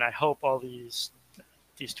 And I hope all these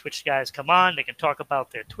Twitch guys come on. They can talk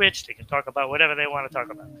about their Twitch. They can talk about whatever they want to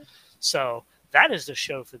talk about. So that is the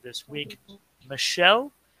show for this week.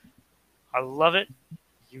 Michelle, I love it.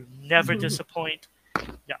 You never disappoint.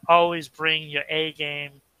 You always bring your A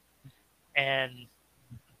game, and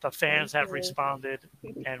the fans have responded,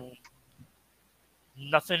 and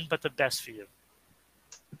nothing but the best for you.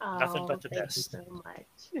 Nothing but the best. Thank you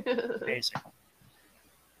so much. Amazing.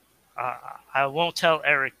 I won't tell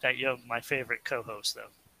Eric that you're my favorite co-host, though.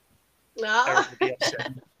 Eric would be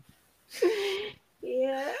upset.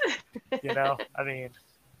 Yeah. I mean,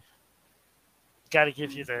 got to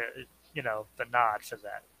give you the nod for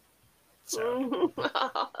that. So,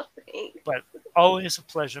 but always a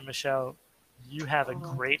pleasure, Michelle. You have a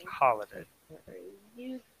great holiday.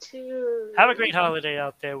 You too. Have a great holiday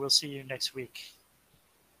out there. We'll see you next week.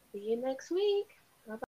 See you next week.